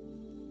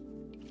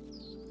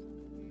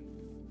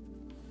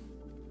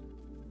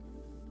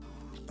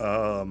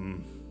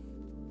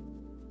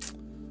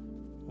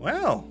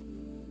 Well.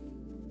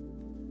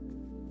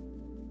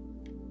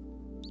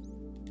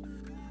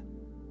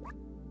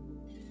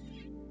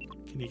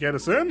 Can you get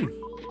us in?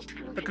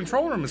 The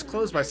control room is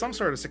closed by some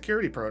sort of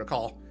security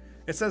protocol.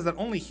 It says that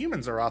only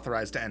humans are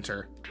authorized to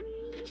enter.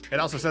 It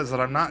also says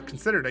that I'm not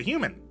considered a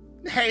human.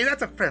 Hey,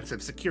 that's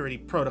offensive security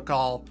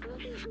protocol.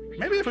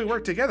 Maybe if we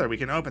work together, we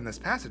can open this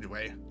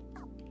passageway.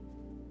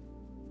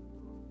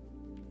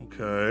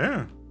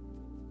 Okay.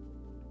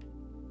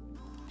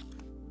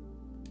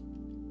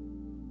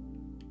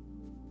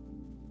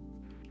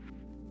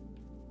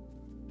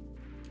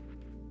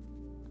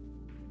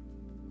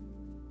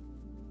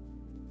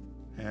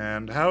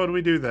 And how would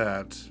we do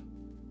that?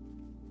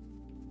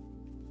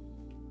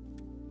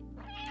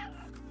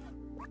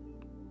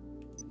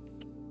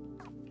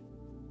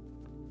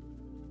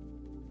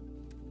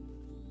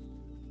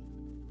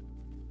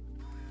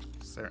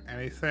 Is there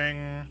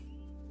anything?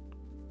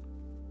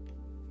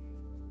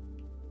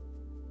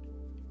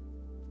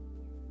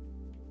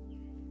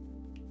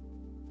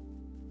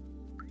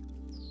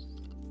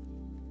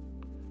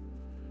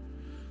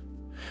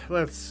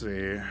 Let's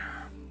see.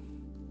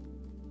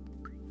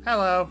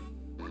 Hello.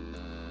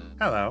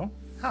 Hello.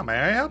 How may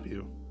I help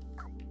you?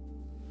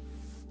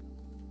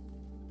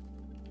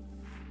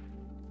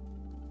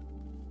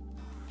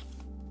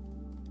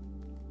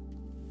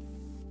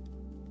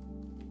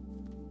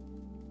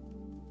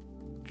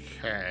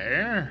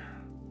 Okay.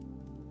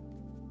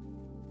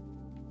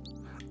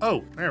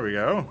 Oh, there we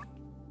go.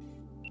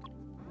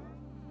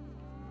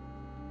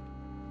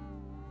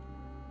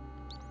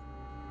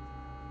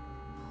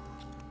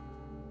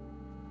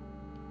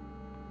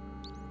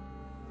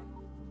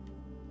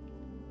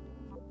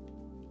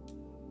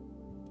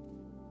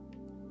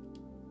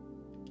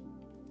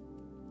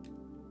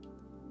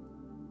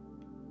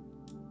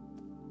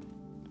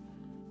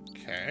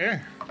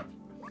 Okay.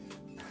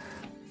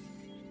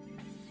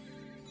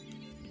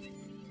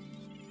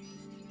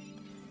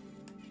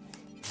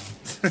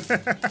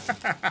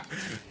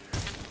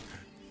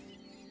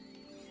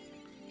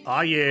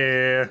 Oh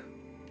yeah.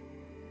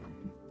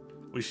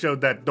 We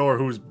showed that door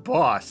who's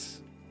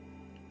boss.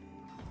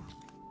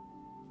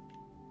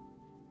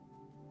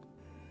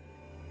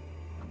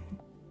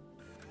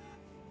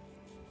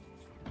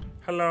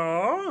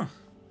 Hello?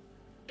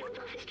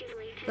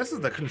 This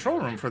is the control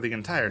room for the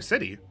entire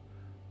city.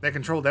 They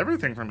controlled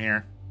everything from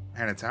here,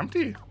 and it's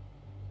empty.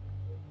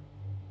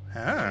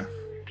 Huh.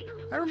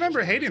 I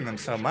remember hating them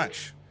so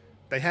much.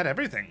 They had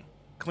everything.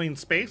 Clean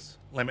space,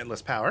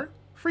 limitless power,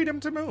 freedom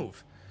to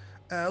move.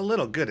 A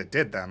little good it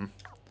did them.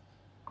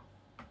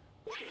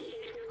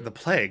 The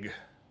plague.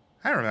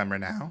 I remember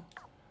now.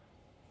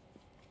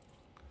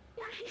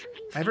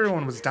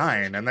 Everyone was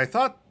dying, and they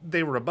thought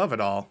they were above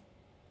it all.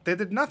 They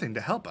did nothing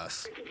to help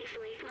us.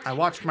 I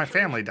watched my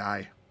family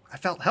die. I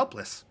felt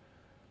helpless.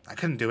 I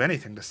couldn't do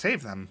anything to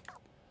save them.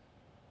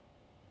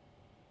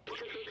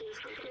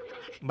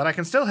 But I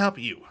can still help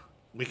you.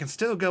 We can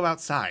still go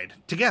outside,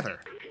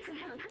 together.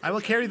 I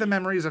will carry the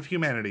memories of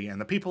humanity and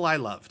the people I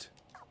loved.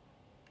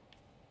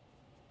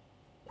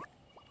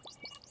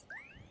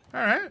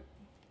 Alright.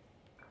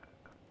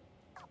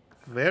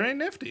 Very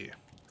nifty.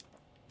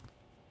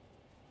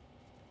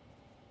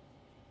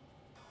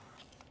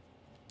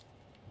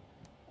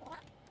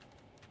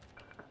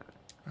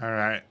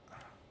 Alright.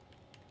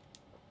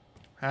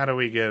 How do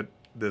we get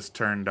this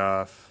turned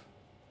off?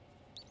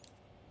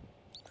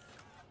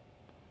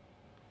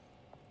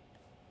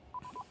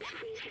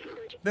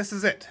 This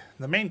is it,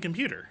 the main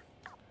computer.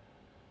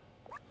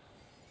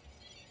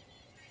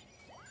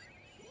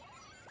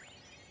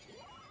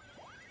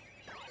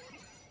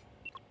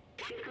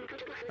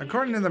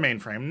 According to the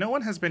mainframe, no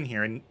one has been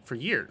here for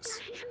years.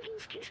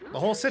 The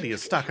whole city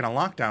is stuck in a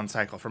lockdown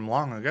cycle from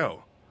long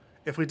ago.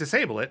 If we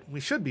disable it, we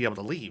should be able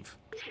to leave.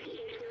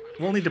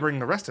 We'll need to bring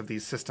the rest of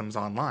these systems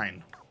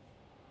online.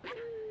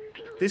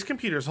 These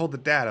computers hold the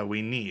data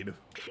we need.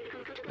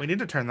 We need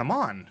to turn them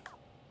on.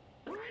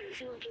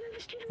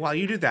 While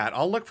you do that,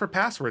 I'll look for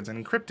passwords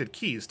and encrypted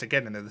keys to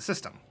get into the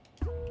system.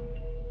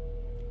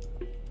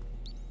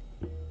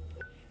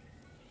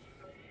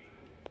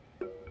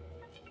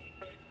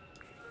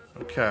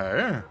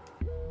 Okay.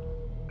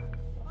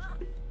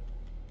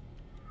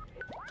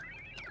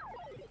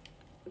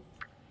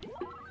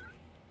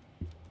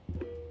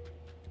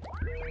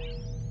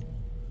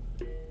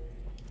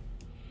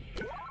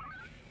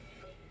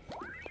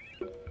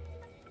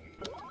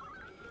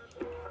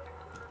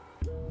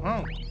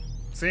 Well,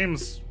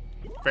 seems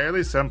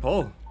fairly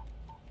simple.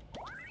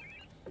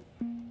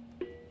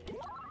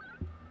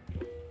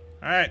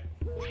 Alright,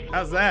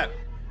 how's that?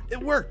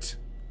 It worked!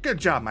 Good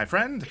job, my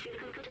friend.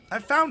 I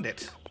found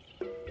it.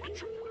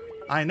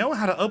 I know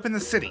how to open the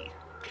city.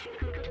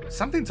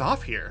 Something's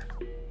off here.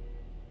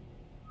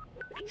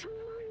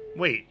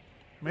 Wait,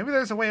 maybe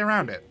there's a way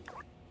around it.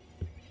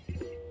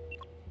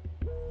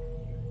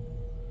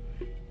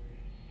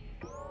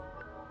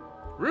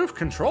 Roof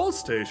control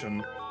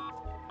station.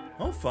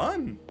 Oh,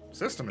 fun.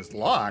 System is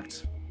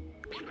locked.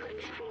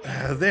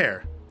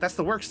 There. That's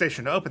the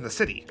workstation to open the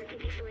city.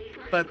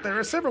 But there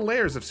are several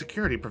layers of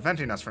security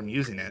preventing us from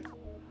using it.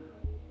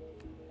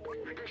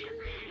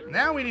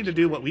 Now we need to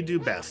do what we do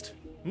best.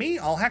 Me,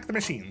 I'll hack the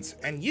machines,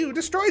 and you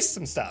destroy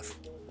some stuff.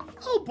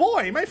 Oh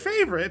boy, my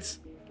favorite!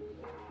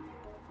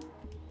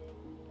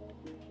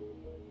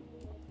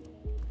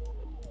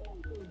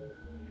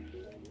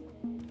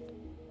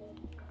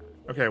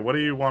 Okay, what do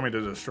you want me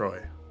to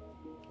destroy?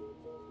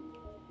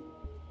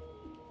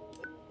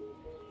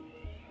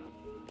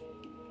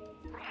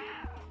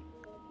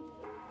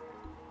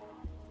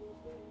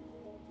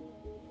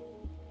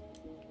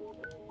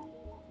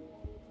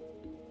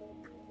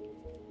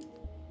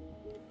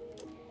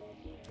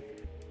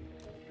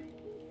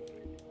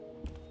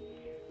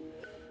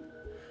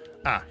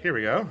 Ah, here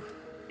we go.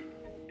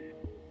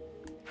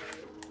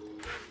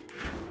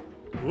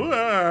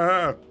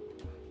 Whoa!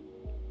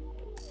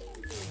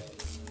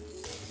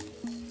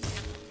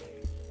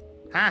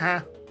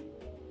 Haha.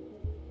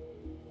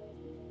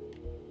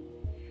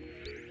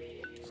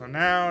 So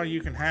now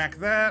you can hack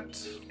that.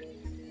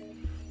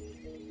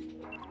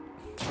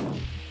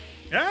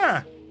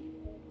 Yeah!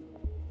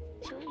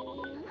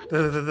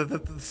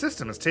 The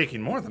system is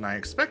taking more than I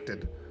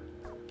expected.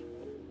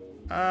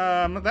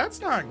 That's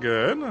not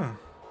good.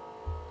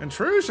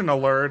 Intrusion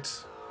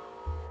alert.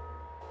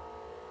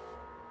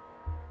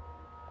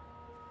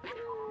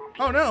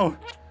 Oh no!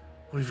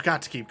 We've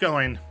got to keep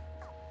going.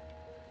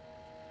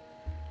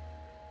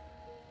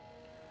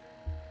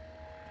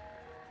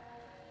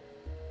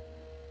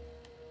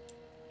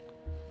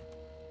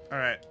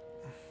 Alright.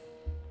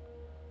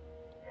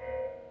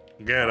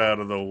 Get out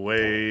of the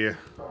way.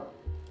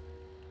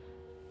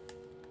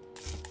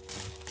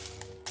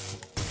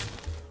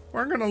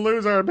 We're gonna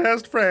lose our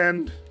best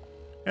friend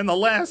and the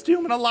last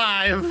human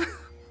alive,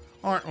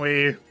 aren't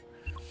we?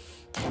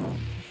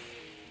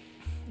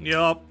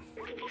 Yup.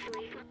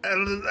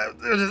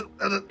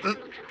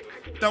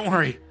 Don't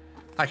worry.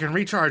 I can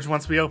recharge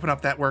once we open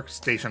up that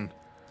workstation.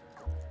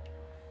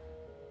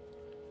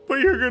 But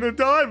you're gonna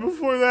die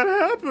before that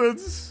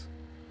happens.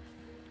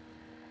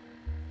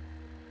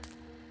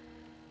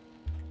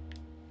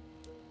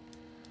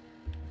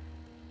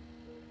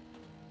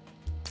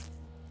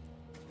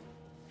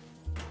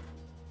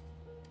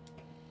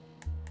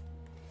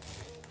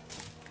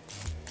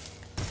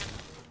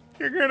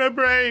 You're gonna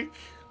break.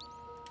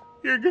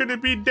 You're gonna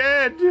be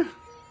dead.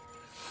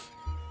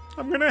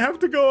 I'm gonna have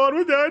to go on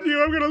without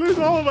you. I'm gonna lose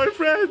all of my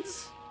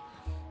friends.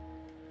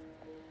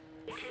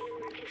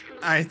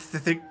 I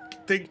think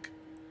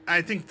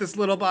this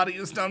little body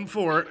is done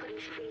for.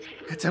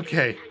 It's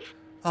okay.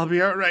 I'll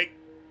be alright.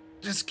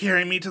 Just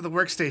carry me to the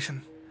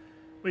workstation.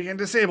 We can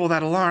disable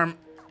that alarm.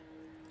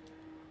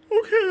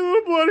 Okay,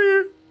 little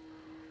buddy.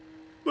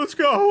 Let's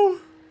go.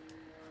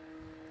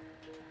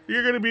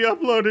 You're gonna be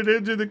uploaded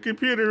into the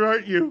computer,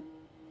 aren't you?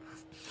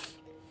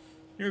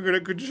 You're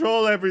gonna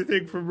control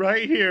everything from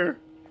right here.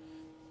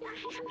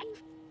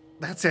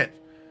 That's it.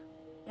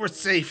 We're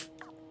safe.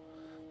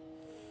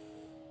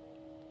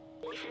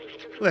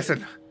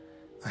 Listen,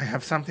 I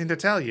have something to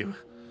tell you.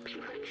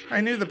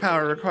 I knew the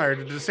power required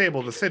to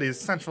disable the city's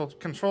central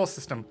control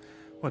system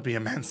would be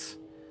immense.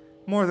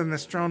 More than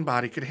this drone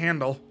body could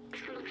handle.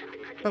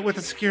 But with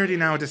the security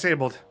now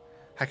disabled,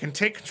 I can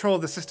take control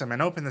of the system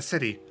and open the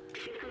city.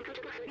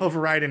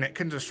 Overriding it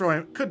could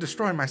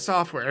destroy my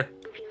software.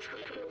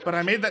 But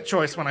I made that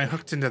choice when I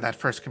hooked into that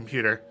first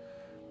computer,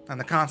 and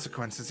the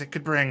consequences it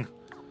could bring.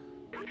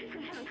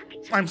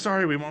 I'm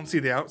sorry we won't see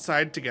the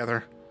outside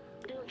together.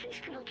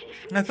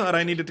 I thought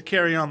I needed to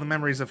carry on the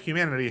memories of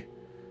humanity,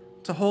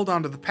 to hold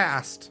on to the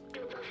past.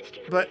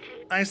 But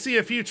I see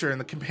a future in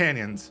the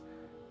companions.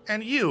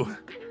 And you.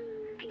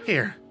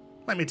 Here,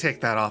 let me take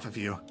that off of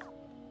you.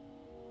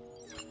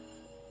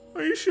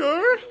 Are you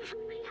sure?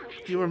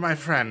 You were my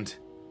friend.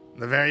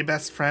 The very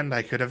best friend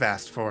I could have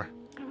asked for.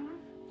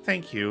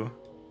 Thank you.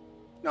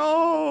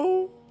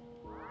 No!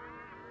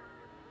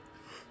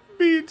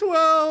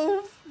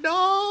 B12!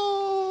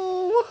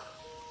 No!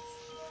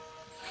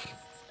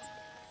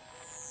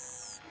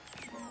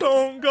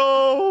 Don't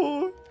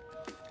go!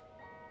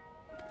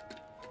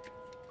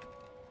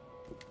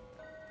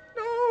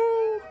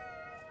 No!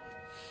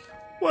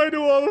 Why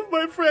do all of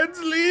my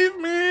friends leave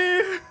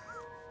me?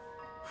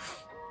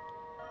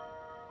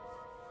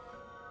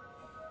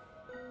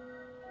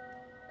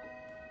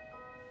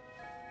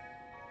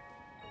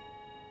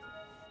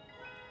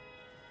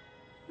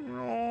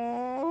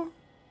 No.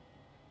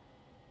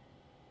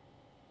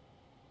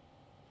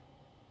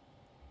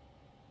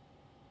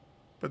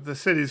 But the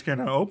city's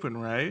gonna open,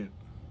 right?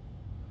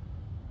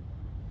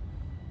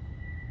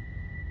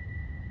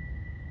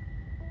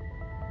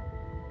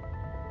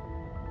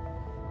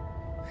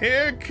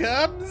 Here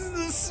comes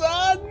the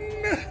sun!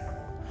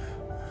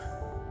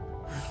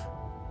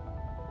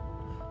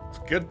 It's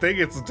a good thing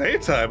it's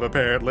daytime,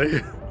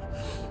 apparently.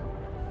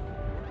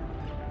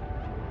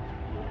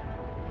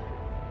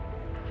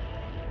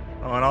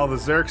 Oh, and all the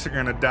Zerks are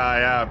gonna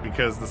die out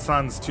because the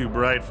sun's too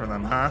bright for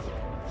them, huh?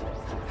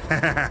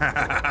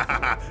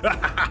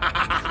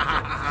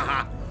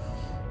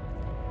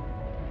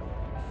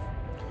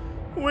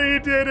 We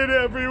did it,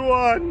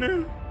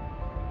 everyone!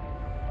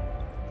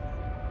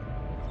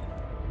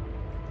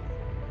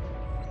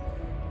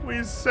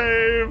 We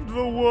saved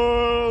the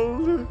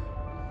world!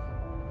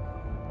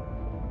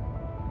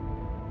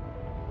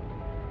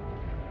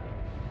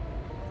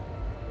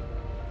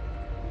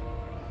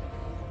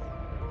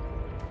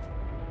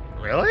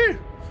 Really?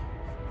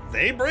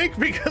 they break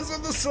because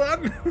of the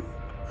sun?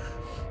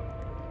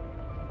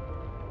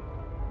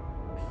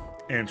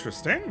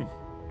 Interesting.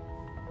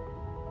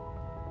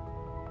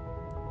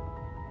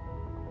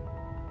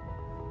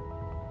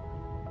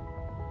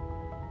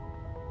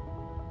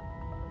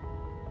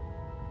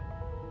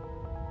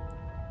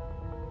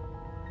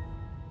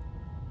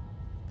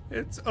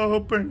 It's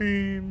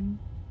opening.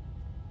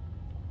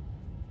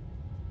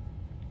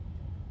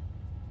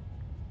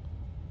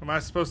 Am I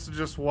supposed to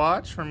just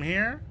watch from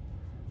here?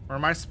 Or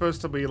am I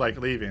supposed to be, like,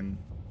 leaving?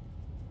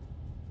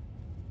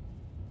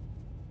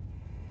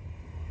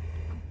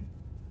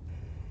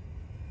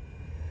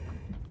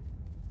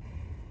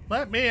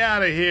 Let me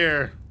out of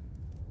here.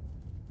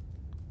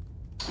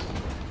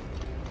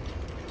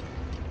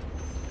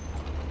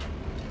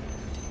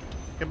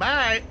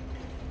 Goodbye.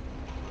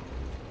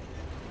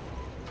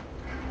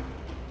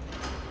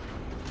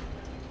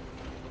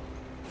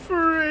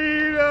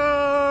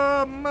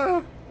 Freedom.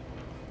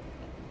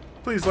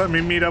 Please let me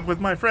meet up with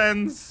my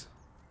friends.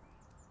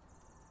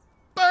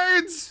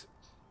 Birds!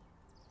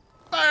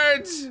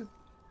 Birds!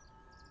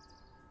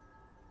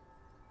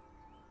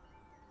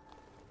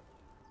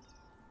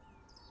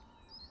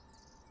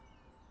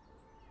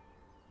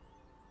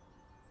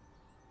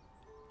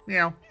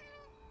 Meow.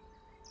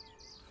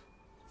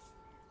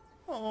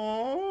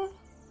 Aww.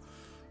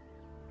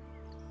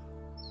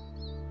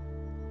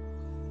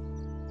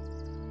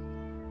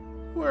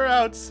 We're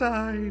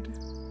outside.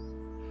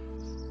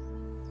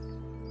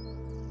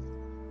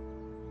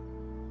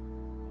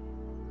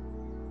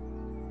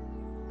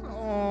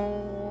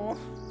 Oh,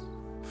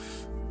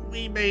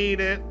 we made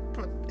it,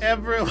 but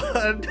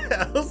everyone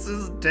else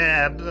is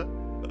dead.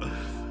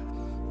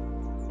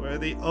 We're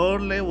the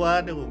only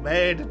one who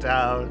made it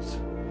out.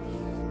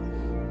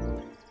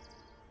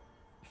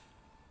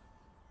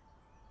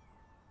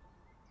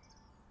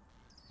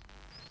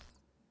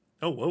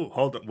 Oh, whoa,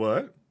 hold on.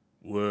 What?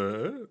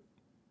 What?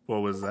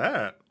 What was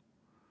that?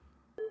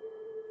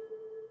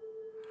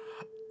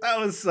 That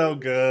was so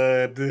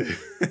good.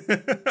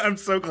 I'm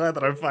so glad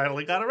that I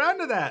finally got around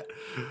to that.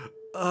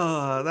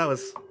 That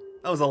was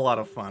a lot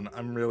of fun.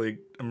 I'm really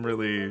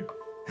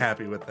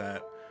happy with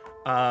that.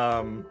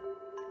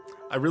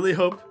 I really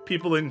hope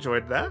people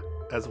enjoyed that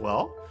as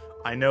well.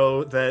 I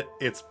know that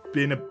it's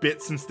been a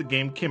bit since the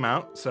game came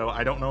out, so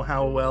I don't know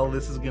how well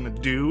this is gonna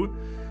do,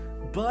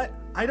 but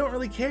I don't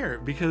really care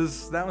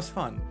because that was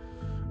fun.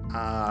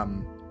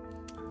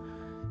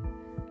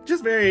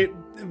 Just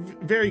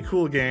very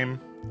cool game.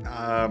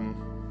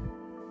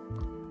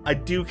 I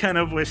do kind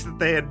of wish that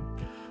they had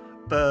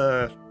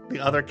the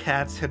other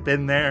cats had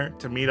been there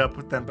to meet up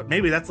with them, but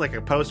maybe that's like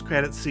a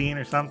post-credit scene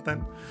or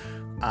something.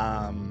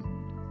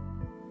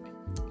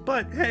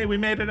 But hey, we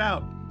made it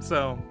out,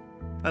 so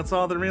that's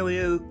all that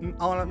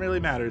really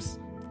matters.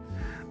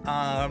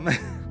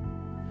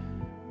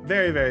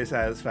 Very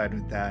satisfied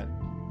with that.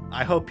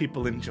 I hope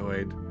people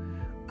enjoyed.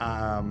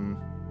 I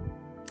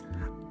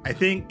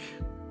think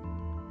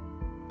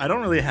I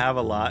don't really have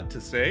a lot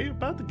to say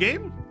about the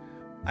game.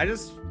 I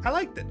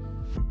liked it.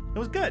 It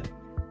was good.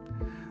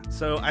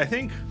 So I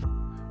think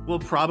we'll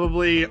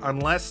probably,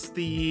 unless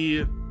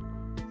there's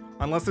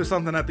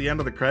something at the end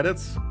of the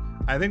credits,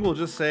 I think we'll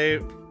just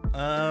say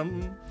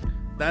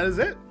that is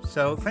it.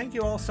 So thank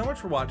you all so much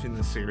for watching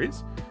this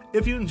series.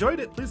 If you enjoyed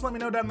it, please let me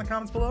know down in the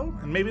comments below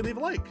and maybe leave a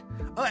like.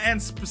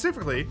 And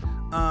specifically,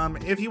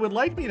 if you would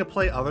like me to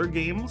play other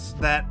games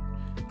that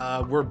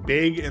were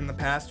big in the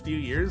past few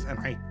years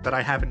and that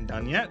I haven't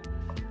done yet,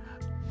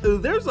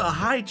 there's a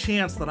high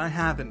chance that I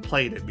haven't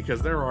played it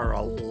because there are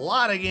a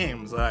lot of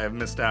games that I have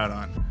missed out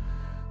on.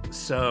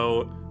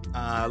 So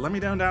let me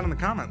know down in the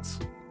comments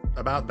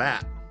about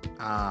that.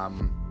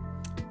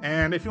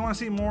 And if you want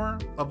to see more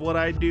of what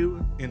I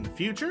do in the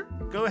future,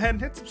 go ahead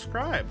and hit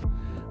subscribe.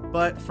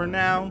 But for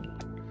now,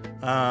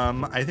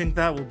 I think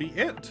that will be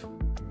it,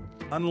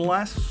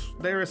 unless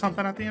there is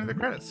something at the end of the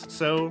credits.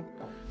 So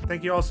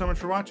thank you all so much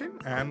for watching,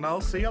 and I'll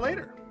see you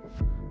later.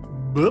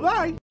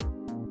 Bye-bye.